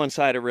you're in a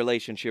one-sided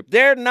relationship.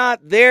 They're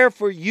not there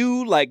for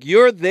you like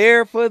you're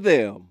there for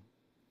them.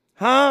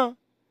 Huh?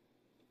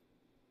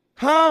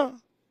 I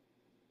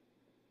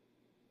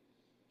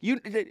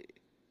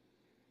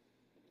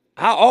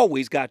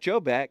always got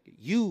your back.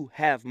 You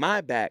have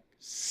my back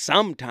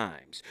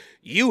sometimes.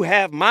 You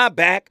have my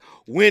back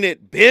when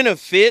it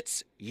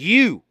benefits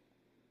you.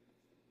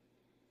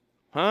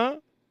 Huh?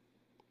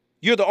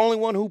 You're the only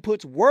one who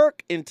puts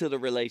work into the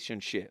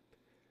relationship.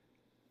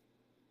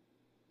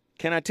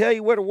 Can I tell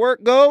you where the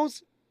work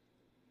goes?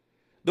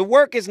 The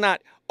work is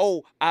not,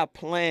 oh, I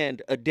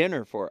planned a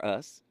dinner for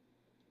us.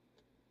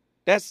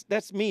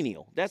 That's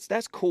menial.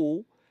 That's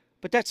cool,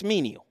 but that's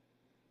menial.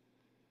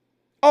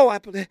 Oh,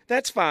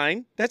 that's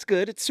fine. That's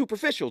good. It's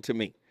superficial to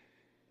me.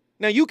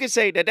 Now, you can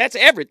say that that's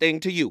everything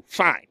to you.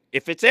 Fine.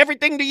 If it's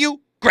everything to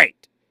you,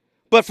 great.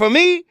 But for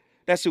me,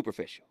 that's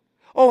superficial.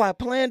 Oh, I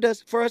planned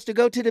for us to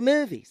go to the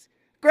movies.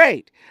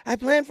 Great. I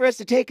planned for us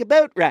to take a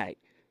boat ride.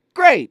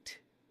 Great.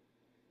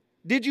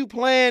 Did you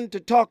plan to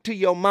talk to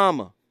your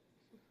mama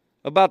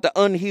about the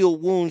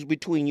unhealed wounds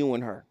between you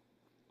and her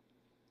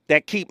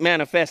that keep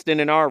manifesting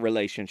in our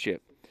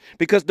relationship?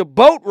 Because the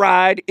boat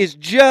ride is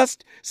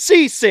just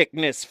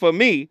seasickness for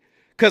me,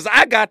 because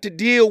I got to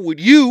deal with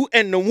you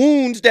and the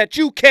wounds that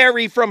you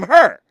carry from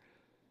her.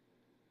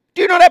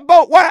 Do you know that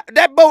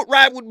boat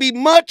ride would be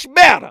much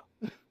better?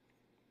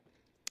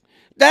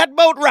 That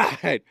boat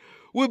ride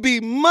would be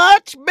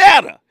much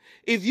better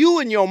if you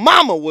and your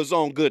mama was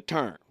on good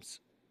terms.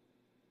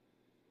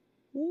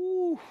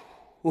 Ooh.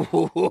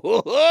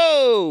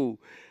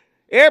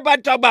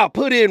 Everybody talk about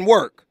put in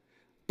work,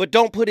 but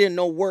don't put in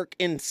no work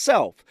in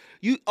self.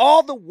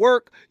 All the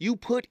work you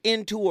put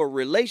into a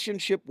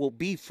relationship will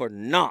be for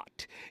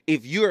naught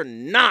if you're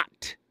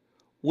not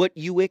what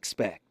you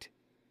expect.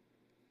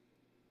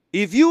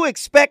 If you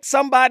expect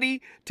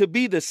somebody to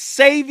be the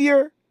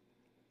savior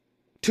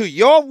to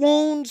your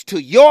wounds,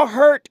 to your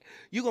hurt,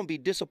 you're going to be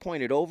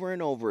disappointed over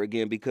and over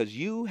again, because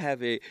you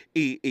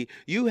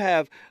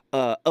have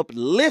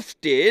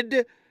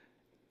uplifted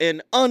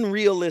an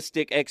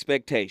unrealistic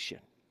expectation.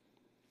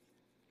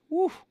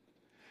 Woo.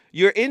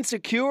 You're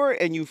insecure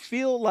and you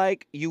feel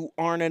like you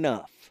aren't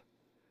enough.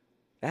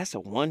 That's a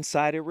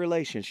one-sided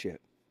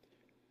relationship.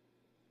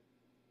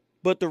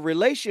 But the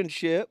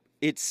relationship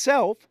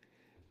itself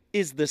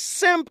is the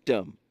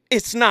symptom.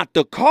 It's not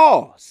the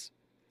cause.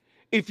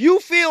 If you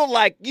feel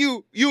like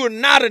you're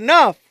not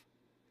enough,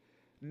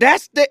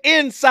 that's the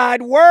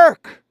inside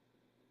work.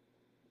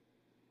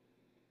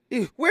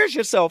 Where's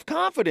your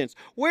self-confidence?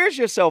 Where's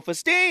your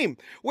self-esteem?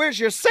 Where's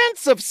your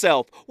sense of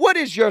self? What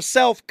is your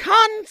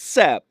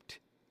self-concept?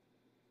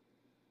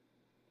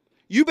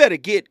 You better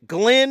get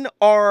Glenn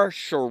R.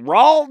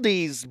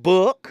 Schiraldi's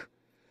book,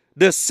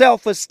 The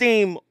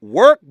Self-Esteem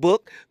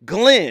Workbook.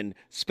 Glenn,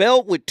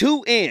 spelled with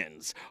 2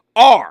 N's.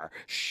 R.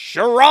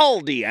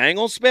 Schiraldi. I ain't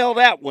gonna spell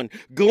that one.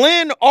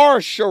 Glenn R.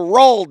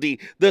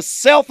 Schiraldi, The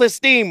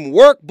Self-Esteem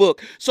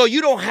Workbook, so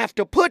you don't have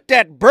to put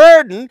that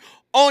burden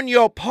on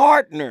your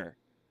partner.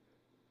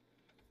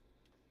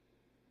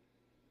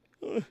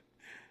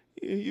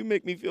 You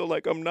make me feel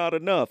like I'm not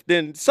enough.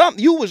 Then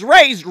you was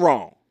raised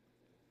wrong.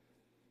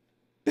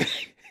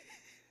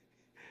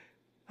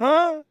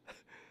 Huh?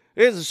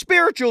 There's a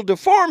spiritual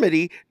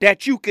deformity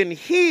that you can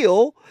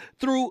heal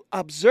through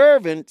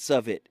observance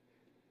of it.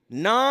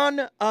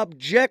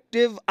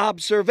 Non-objective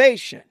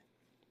observation.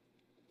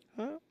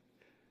 Huh?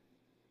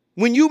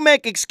 When you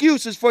make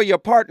excuses for your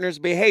partner's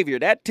behavior,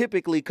 that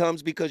typically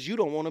comes because you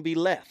don't want to be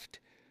left.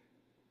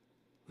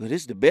 Well,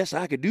 this is the best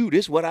I could do.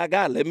 This is what I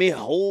got. Let me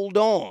hold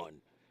on.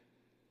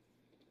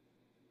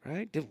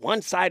 Right? This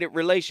one-sided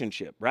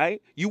relationship,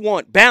 right? You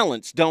want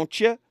balance, don't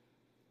you?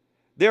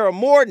 There are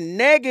more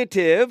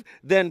negative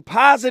than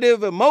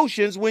positive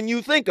emotions when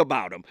you think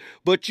about them,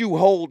 but you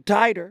hold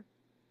tighter.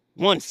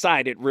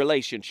 One-sided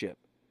relationship.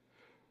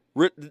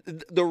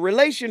 The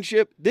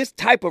relationship, this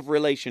type of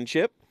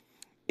relationship,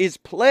 is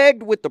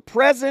plagued with the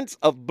presence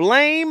of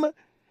blame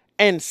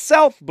and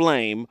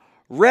self-blame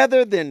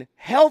rather than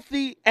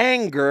healthy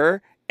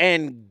anger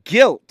and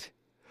guilt,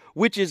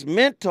 which is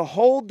meant to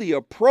hold the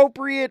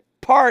appropriate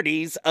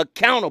parties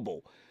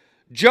accountable.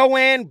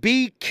 Joanne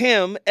B.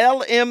 Kim,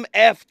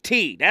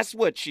 LMFT. That's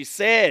what she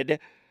said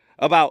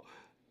about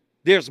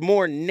there's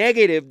more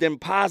negative than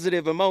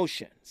positive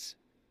emotions.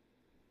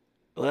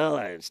 Well,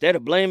 instead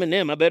of blaming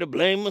them, I better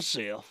blame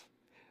myself.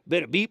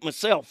 Better beat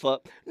myself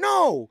up.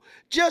 No,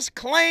 just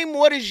claim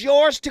what is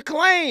yours to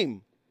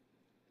claim.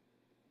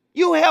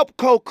 You helped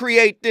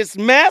co-create this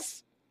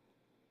mess.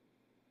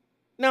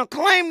 Now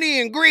claim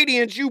the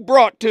ingredients you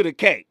brought to the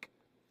cake.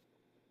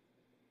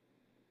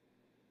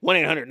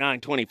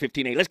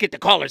 1-800-920-1580. Let's get the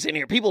callers in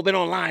here. People have been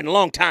online a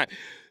long time.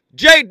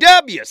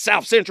 JW,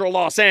 South Central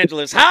Los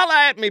Angeles.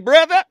 Holla at me,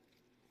 brother.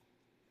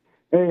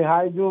 Hey,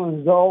 how you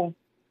doing, Zoe?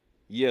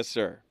 Yes,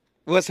 sir.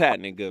 What's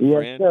happening, good Yes,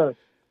 friend? sir.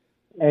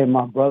 Hey,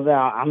 my brother,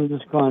 I'm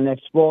just going to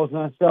expose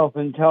myself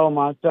and tell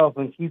myself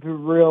and keep it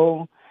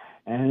real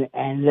and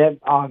let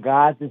our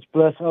God just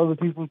bless other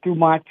people through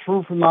my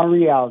truth and my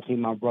reality,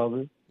 my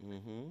brother.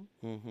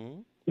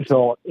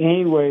 So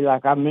anyway,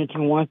 like I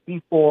mentioned once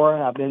before,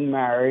 I've been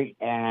married,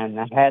 and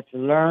I had to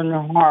learn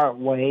the hard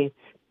way,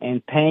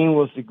 and pain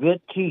was a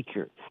good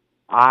teacher.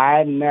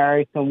 I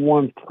married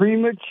someone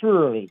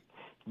prematurely,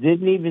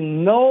 didn't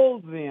even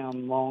know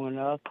them long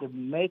enough to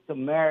make the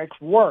marriage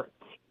work,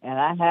 and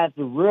I had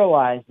to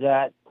realize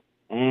that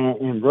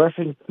And in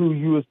reference to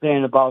you were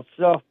saying about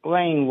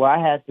self-blame, well, I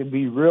had to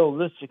be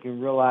realistic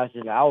and realize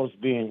that I was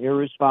being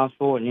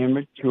irresponsible and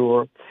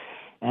immature.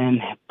 And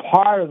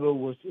part of it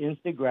was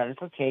instant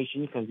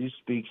gratification, because you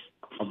speak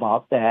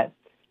about that,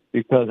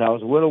 because I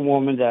was with a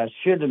woman that I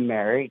should have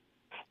married.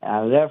 And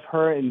I left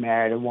her and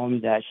married a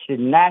woman that I should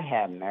not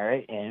have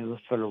married, and it was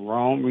for the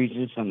wrong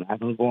reasons. I'm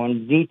not going to go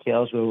into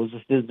details, but it was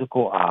a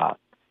physical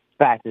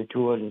factor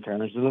to it in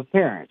terms of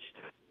appearance.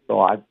 So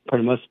I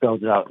pretty much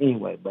spelled it out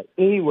anyway. But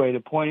anyway, the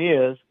point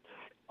is,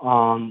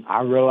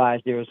 I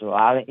realized there was a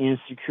lot of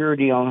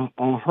insecurity on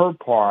her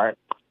part,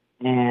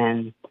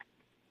 and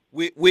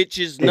which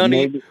is none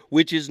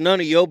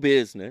of your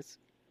business.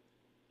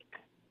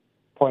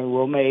 Point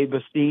well made.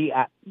 But see,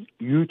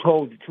 you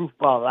told the truth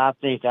about a lot of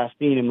things I've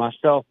seen in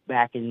myself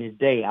back in the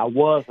day. I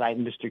was like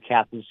Mr.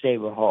 Captain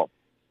Saberhawk.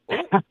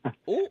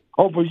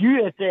 Oh, but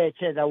you had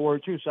said that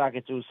word too, so I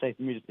guess it was safe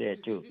for me to say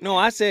it too. No,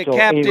 I said so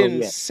Captain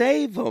anyway,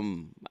 Save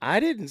 'em. I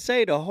didn't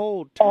say the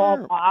whole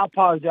term. Oh, I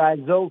apologize,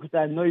 though, because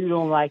I know you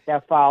don't like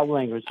that foul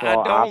language. So I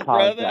don't,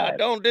 apologize. brother. I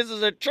don't. This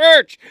is a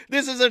church.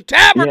 This is a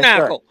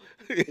tabernacle.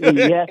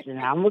 Yes, and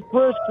I'm a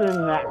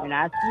Christian, and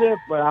I slip,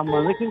 but I'm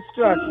under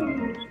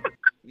construction.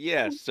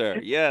 Yes, sir.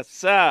 Yes,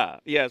 sir.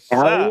 Yes, sir.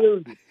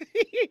 Hallelujah.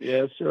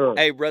 Yes, sir.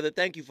 Hey, brother,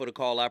 thank you for the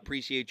call. I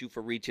appreciate you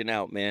for reaching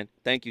out, man.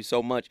 Thank you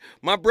so much.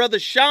 My brother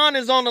Sean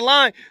is on the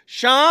line.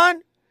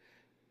 Sean,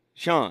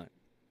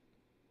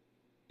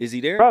 is he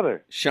there?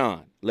 Brother.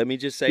 Sean, let me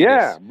just say this.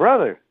 Yeah,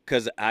 brother.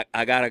 Because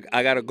I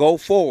gotta go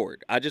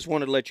forward. I just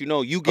wanted to let you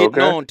know you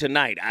getting on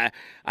tonight.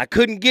 I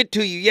couldn't get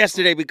to you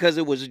yesterday because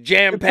it was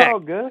jam-packed. It's all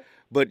good.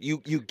 But you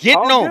getting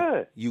all on.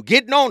 Good. You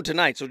getting on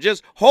tonight. So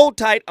just hold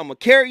tight. I'm gonna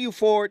carry you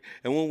forward.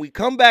 And when we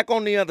come back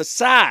on the other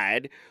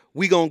side,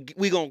 we gonna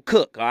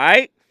cook, all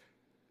right?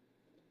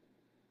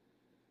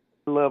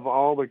 Love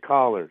all the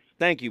callers.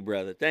 Thank you,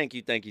 brother. Thank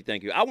you.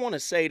 I want to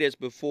say this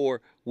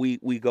before we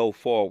go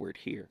forward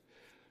here.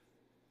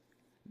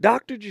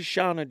 Dr.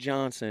 Jashana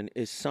Johnson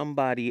is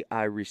somebody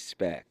I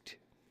respect.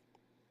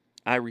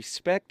 I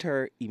respect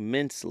her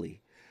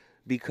immensely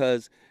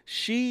because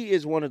she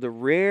is one of the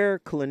rare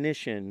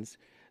clinicians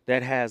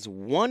that has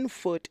one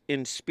foot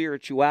in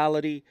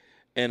spirituality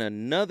and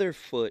another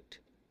foot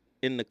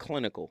in the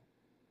clinical.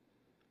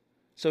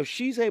 So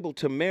she's able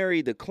to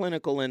marry the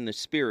clinical and the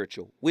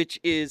spiritual, which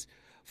is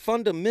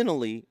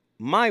fundamentally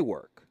my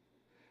work.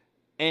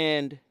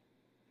 And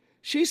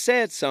she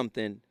said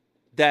something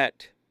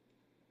that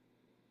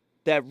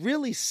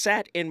really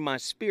sat in my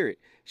spirit.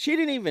 She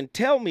didn't even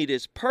tell me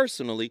this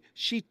personally.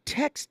 She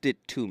texted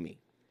to me.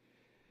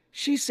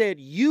 She said,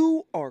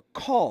 "You are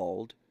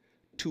called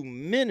to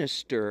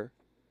minister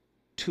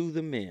to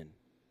the men."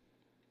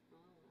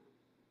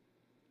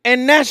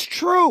 And that's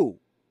true.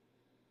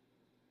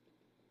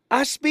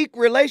 I speak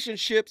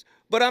relationships,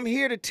 but I'm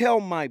here to tell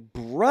my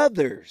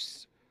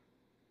brothers,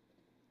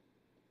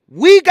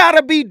 we got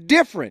to be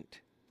different.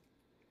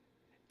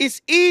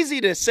 It's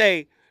easy to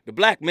say the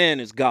black man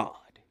is God.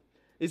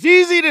 It's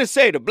easy to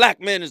say the black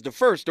man is the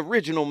first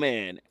original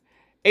man,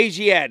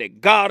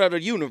 Asiatic, God of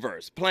the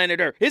universe, planet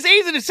Earth. It's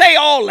easy to say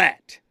all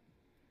that.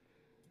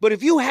 But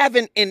if you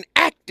haven't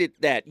enacted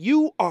that,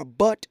 you are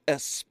but a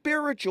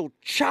spiritual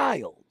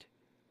child.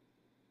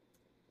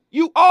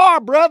 You are,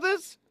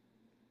 brothers.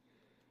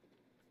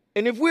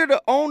 And if we're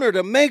the owner,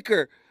 the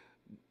maker,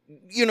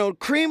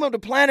 cream of the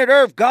planet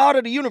Earth, God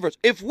of the universe,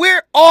 if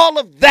we're all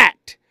of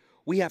that,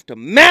 we have to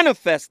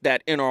manifest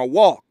that in our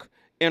walk,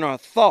 in our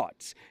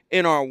thoughts,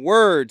 in our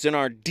words, in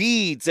our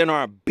deeds, in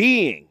our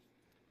being.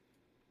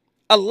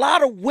 A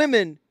lot of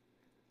women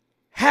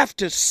have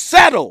to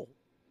settle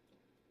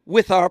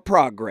with our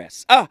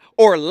progress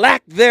or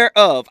lack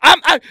thereof.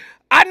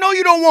 I know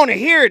you don't want to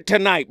hear it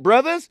tonight,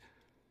 brothers,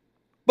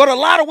 but a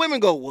lot of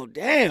women go, well,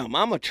 damn,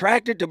 I'm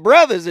attracted to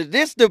brothers. Is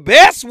this the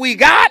best we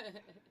got?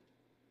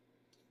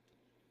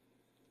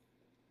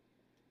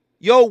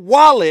 Your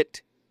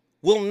wallet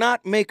will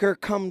not make her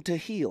come to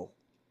heel.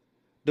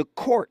 The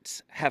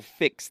courts have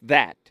fixed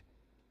that.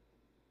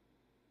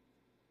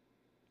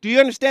 Do you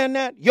understand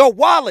that? Your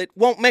wallet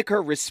won't make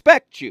her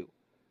respect you.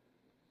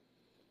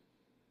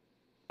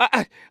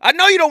 I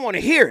know you don't want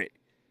to hear it.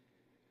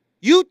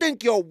 You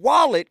think your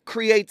wallet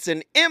creates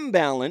an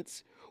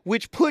imbalance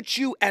which puts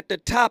you at the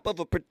top of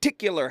a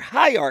particular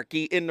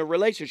hierarchy in the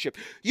relationship.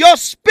 Your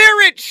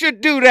spirit should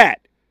do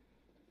that.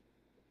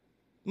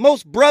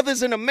 Most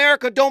brothers in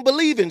America don't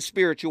believe in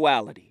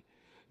spirituality.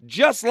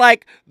 Just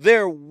like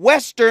their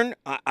Western,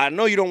 I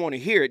know you don't want to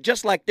hear it,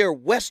 just like their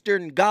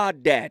Western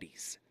god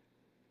daddies.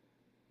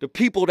 The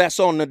people that's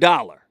on the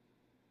dollar.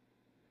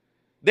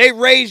 They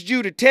raised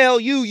you to tell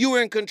you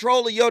you're in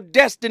control of your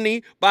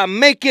destiny by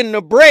making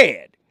the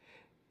bread.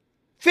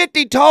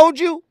 50 told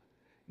you,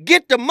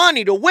 get the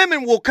money, the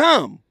women will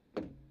come.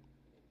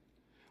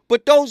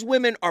 But those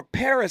women are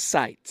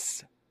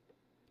parasites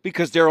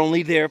because they're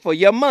only there for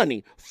your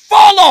money.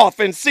 Fall off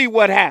and see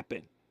what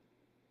happened.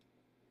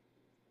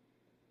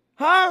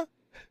 Huh?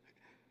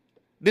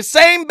 The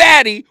same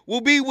baddie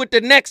will be with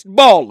the next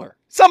baller.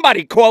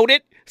 Somebody quote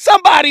it.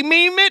 Somebody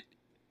meme it.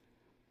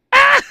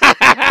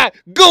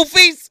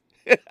 Goofies.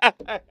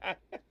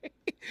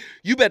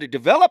 You better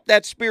develop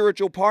that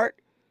spiritual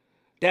part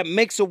that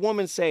makes a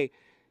woman say,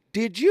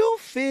 did you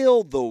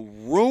feel the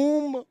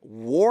room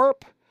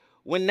warp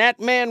when that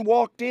man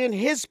walked in?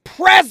 His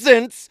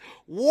presence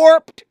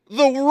warped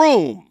the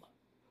room.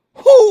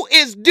 Who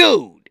is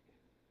dude?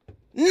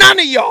 None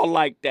of y'all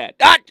like that.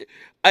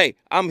 Hey,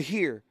 I'm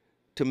here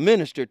to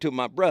minister to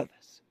my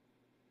brothers.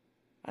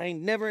 I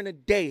ain't never in a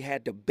day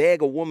had to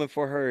beg a woman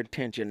for her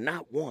attention.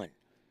 Not one.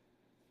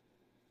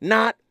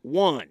 Not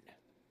one.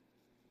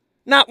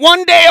 Not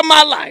one day of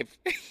my life.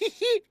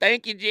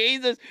 Thank you,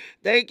 Jesus.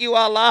 Thank you,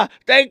 Allah.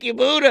 Thank you,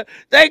 Buddha.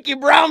 Thank you,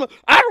 Brahma.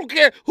 I don't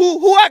care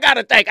who I got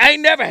to thank. I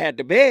ain't never had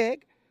to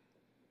beg.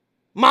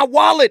 My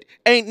wallet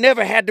ain't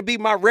never had to be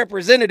my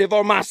representative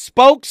or my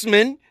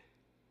spokesman.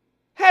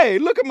 Hey,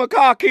 look at my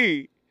car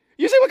key.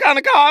 You see what kind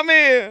of car I'm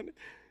in?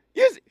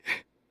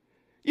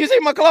 You see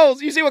my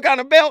clothes? You see what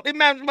kind of belt it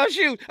matches my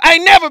shoes? I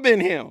ain't never been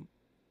him.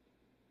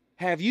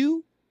 Have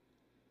you?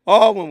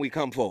 Oh, when we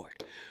come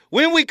forward.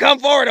 When we come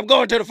forward, I'm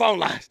going to the phone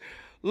lines.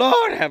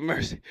 Lord have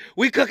mercy.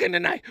 We cooking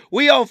tonight.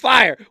 We on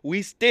fire.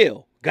 We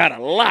still got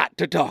a lot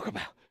to talk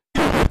about.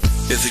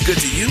 Is it good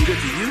to you? Good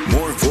to you?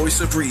 More Voice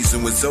of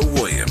Reason with Zoe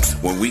Williams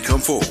when we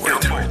come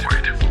forward.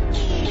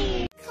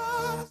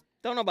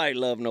 Don't nobody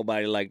love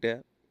nobody like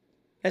that.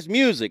 That's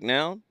music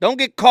now. Don't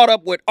get caught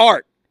up with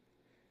art.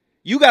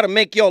 You got to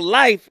make your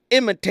life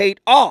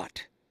imitate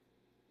art.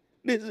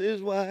 This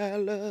is why I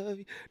love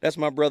you. That's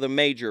my brother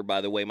Major,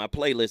 by the way. My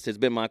playlist has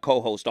been my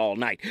co-host all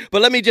night.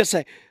 But let me just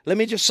say,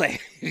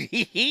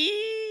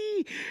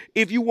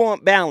 if you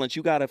want balance,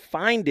 you got to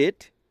find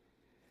it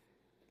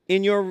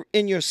in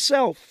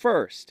yourself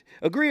first.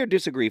 Agree or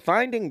disagree?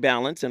 Finding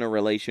balance in a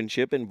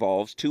relationship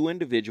involves two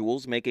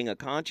individuals making a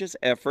conscious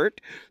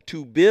effort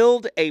to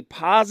build a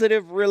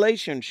positive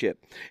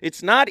relationship.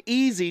 It's not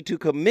easy to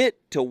commit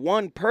to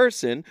one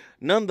person.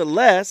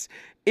 Nonetheless,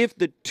 if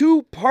the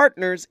two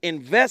partners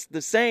invest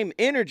the same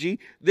energy,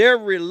 their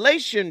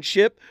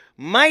relationship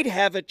might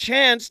have a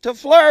chance to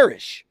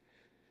flourish.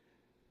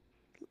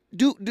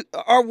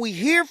 Are we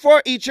here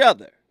for each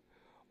other?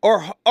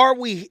 Or are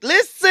we,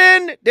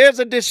 listen, there's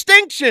a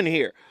distinction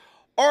here.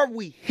 Are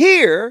we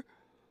here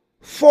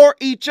for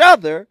each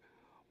other,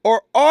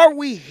 or are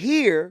we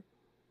here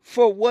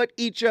for what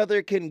each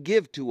other can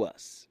give to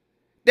us?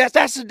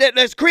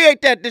 Let's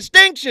create that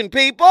distinction,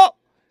 people.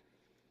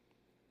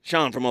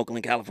 Sean from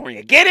Oakland,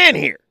 California, get in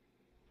here.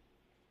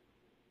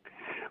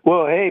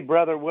 Well, hey,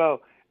 brother. Well,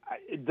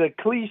 the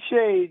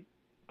cliche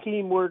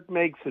teamwork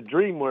makes the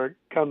dream work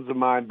comes to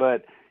mind.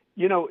 But,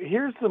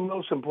 here's the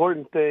most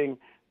important thing,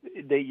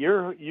 that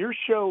your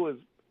show is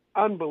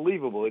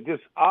unbelievable. It's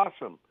just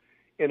awesome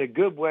in a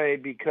good way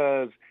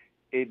because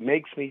it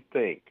makes me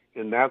think.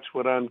 And that's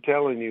what I'm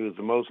telling you is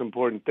the most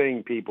important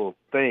thing, people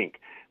think.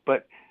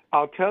 But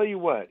I'll tell you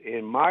what,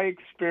 in my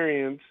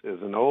experience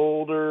as an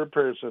older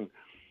person,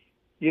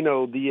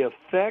 the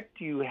effect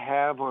you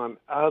have on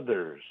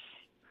others,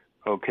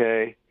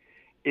 okay,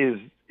 is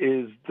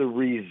the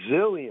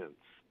resilience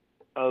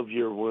of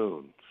your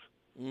wounds.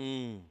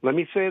 Let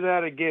me say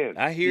that again.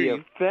 I hear you.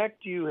 The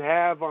effect you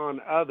have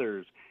on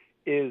others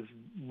is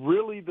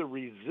really the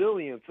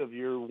resilience of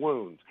your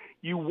wounds.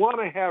 You want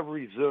to have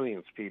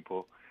resilience,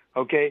 people,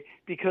 okay,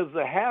 because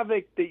the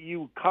havoc that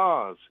you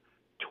cause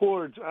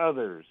towards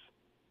others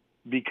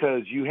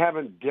because you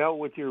haven't dealt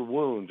with your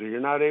wounds or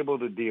you're not able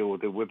to deal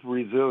with it with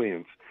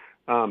resilience,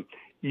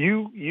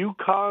 you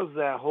cause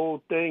that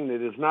whole thing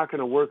that is not going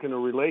to work in a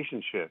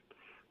relationship,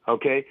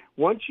 okay?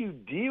 Once you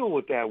deal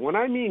with that, when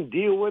I mean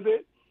deal with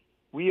it,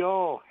 we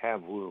all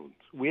have wounds.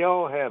 We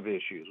all have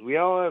issues. We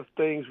all have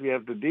things we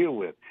have to deal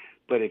with.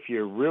 But if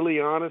you're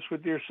really honest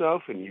with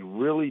yourself and you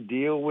really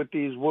deal with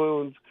these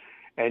wounds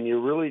and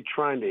you're really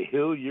trying to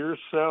heal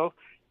yourself,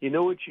 you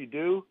know what you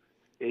do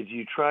is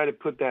you try to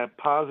put that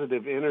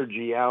positive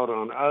energy out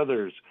on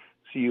others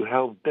so you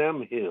help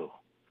them heal.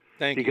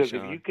 Thank you, because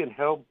Sean. if you can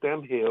help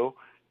them heal,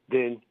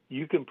 then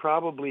you can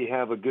probably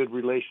have a good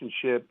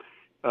relationship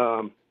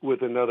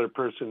with another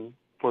person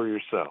for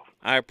yourself.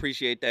 I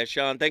appreciate that,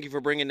 Sean. Thank you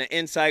for bringing the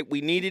insight. We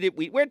needed it.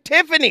 We're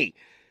Tiffany.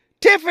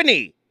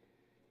 Tiffany,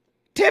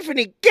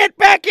 get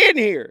back in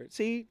here.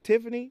 See,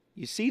 Tiffany,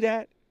 you see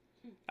that?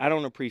 I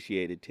don't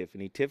appreciate it,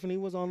 Tiffany. Tiffany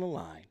was on the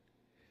line,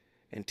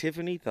 and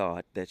Tiffany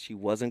thought that she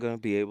wasn't going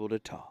to be able to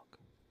talk.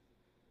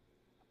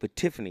 But,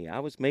 Tiffany, I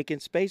was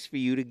making space for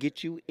you to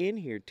get you in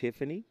here,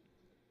 Tiffany.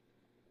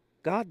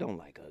 God don't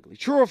like ugly.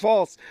 True or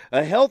false?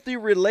 A healthy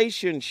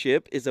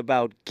relationship is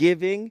about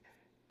giving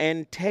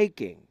and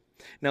taking.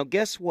 Now,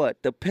 guess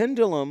what? The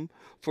pendulum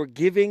for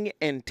giving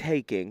and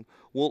taking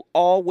will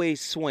always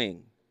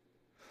swing.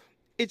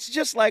 It's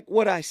just like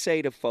what I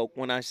say to folk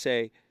when I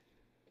say,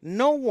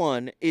 no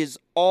one is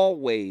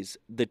always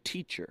the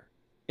teacher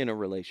in a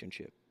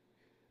relationship.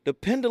 The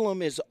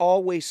pendulum is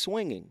always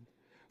swinging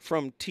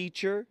from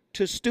teacher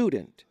to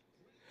student.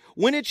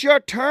 When it's your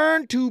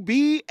turn to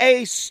be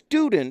a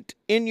student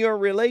in your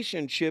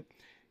relationship,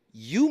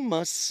 you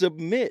must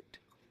submit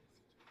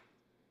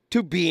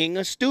to being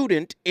a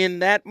student in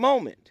that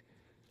moment.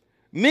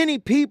 Many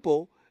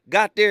people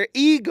got their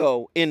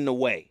ego in the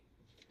way.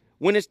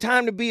 When it's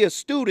time to be a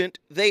student,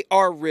 they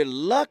are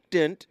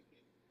reluctant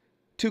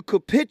to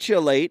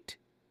capitulate,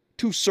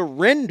 to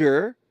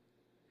surrender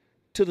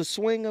to the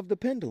swing of the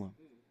pendulum.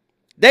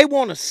 They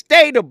want to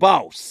stay the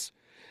boss.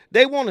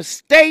 They want to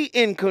stay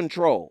in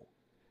control.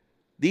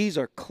 These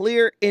are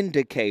clear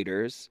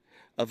indicators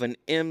of an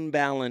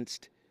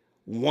imbalanced,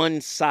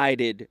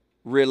 one-sided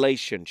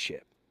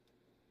relationship.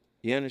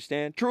 You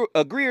understand? True,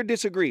 agree or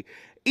disagree?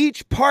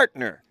 Each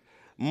partner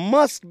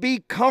must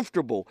be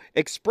comfortable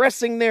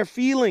expressing their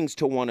feelings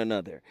to one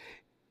another.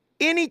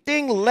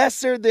 Anything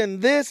lesser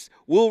than this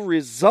will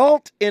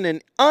result in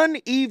an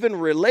uneven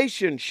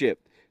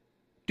relationship.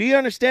 Do you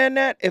understand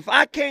that? If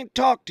I can't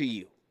talk to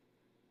you,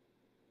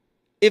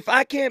 if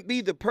I can't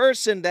be the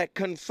person that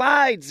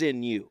confides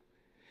in you,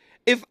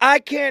 if I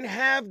can't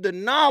have the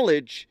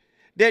knowledge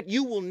that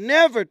you will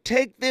never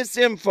take this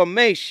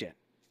information,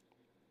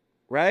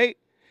 right?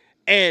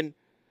 And,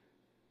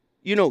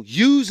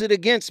 use it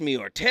against me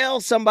or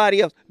tell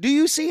somebody else. Do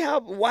you see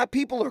why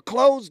people are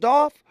closed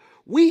off?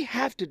 We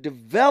have to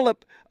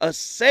develop a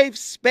safe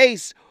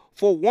space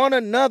for one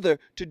another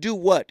to do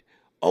what?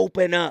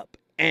 Open up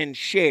and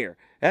share.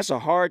 That's a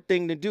hard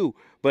thing to do,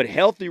 but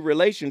healthy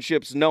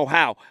relationships know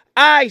how.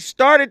 I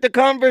started the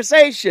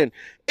conversation.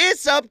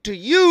 It's up to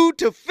you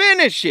to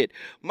finish it.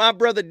 My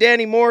brother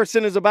Danny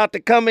Morrison is about to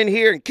come in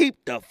here and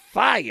keep the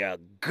fire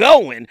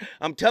going.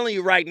 I'm telling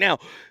you right now,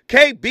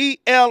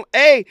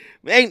 KBLA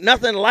ain't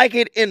nothing like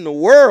it in the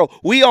world.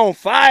 We on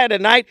fire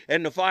tonight,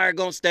 and the fire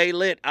gonna stay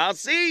lit. I'll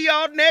see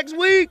y'all next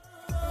week.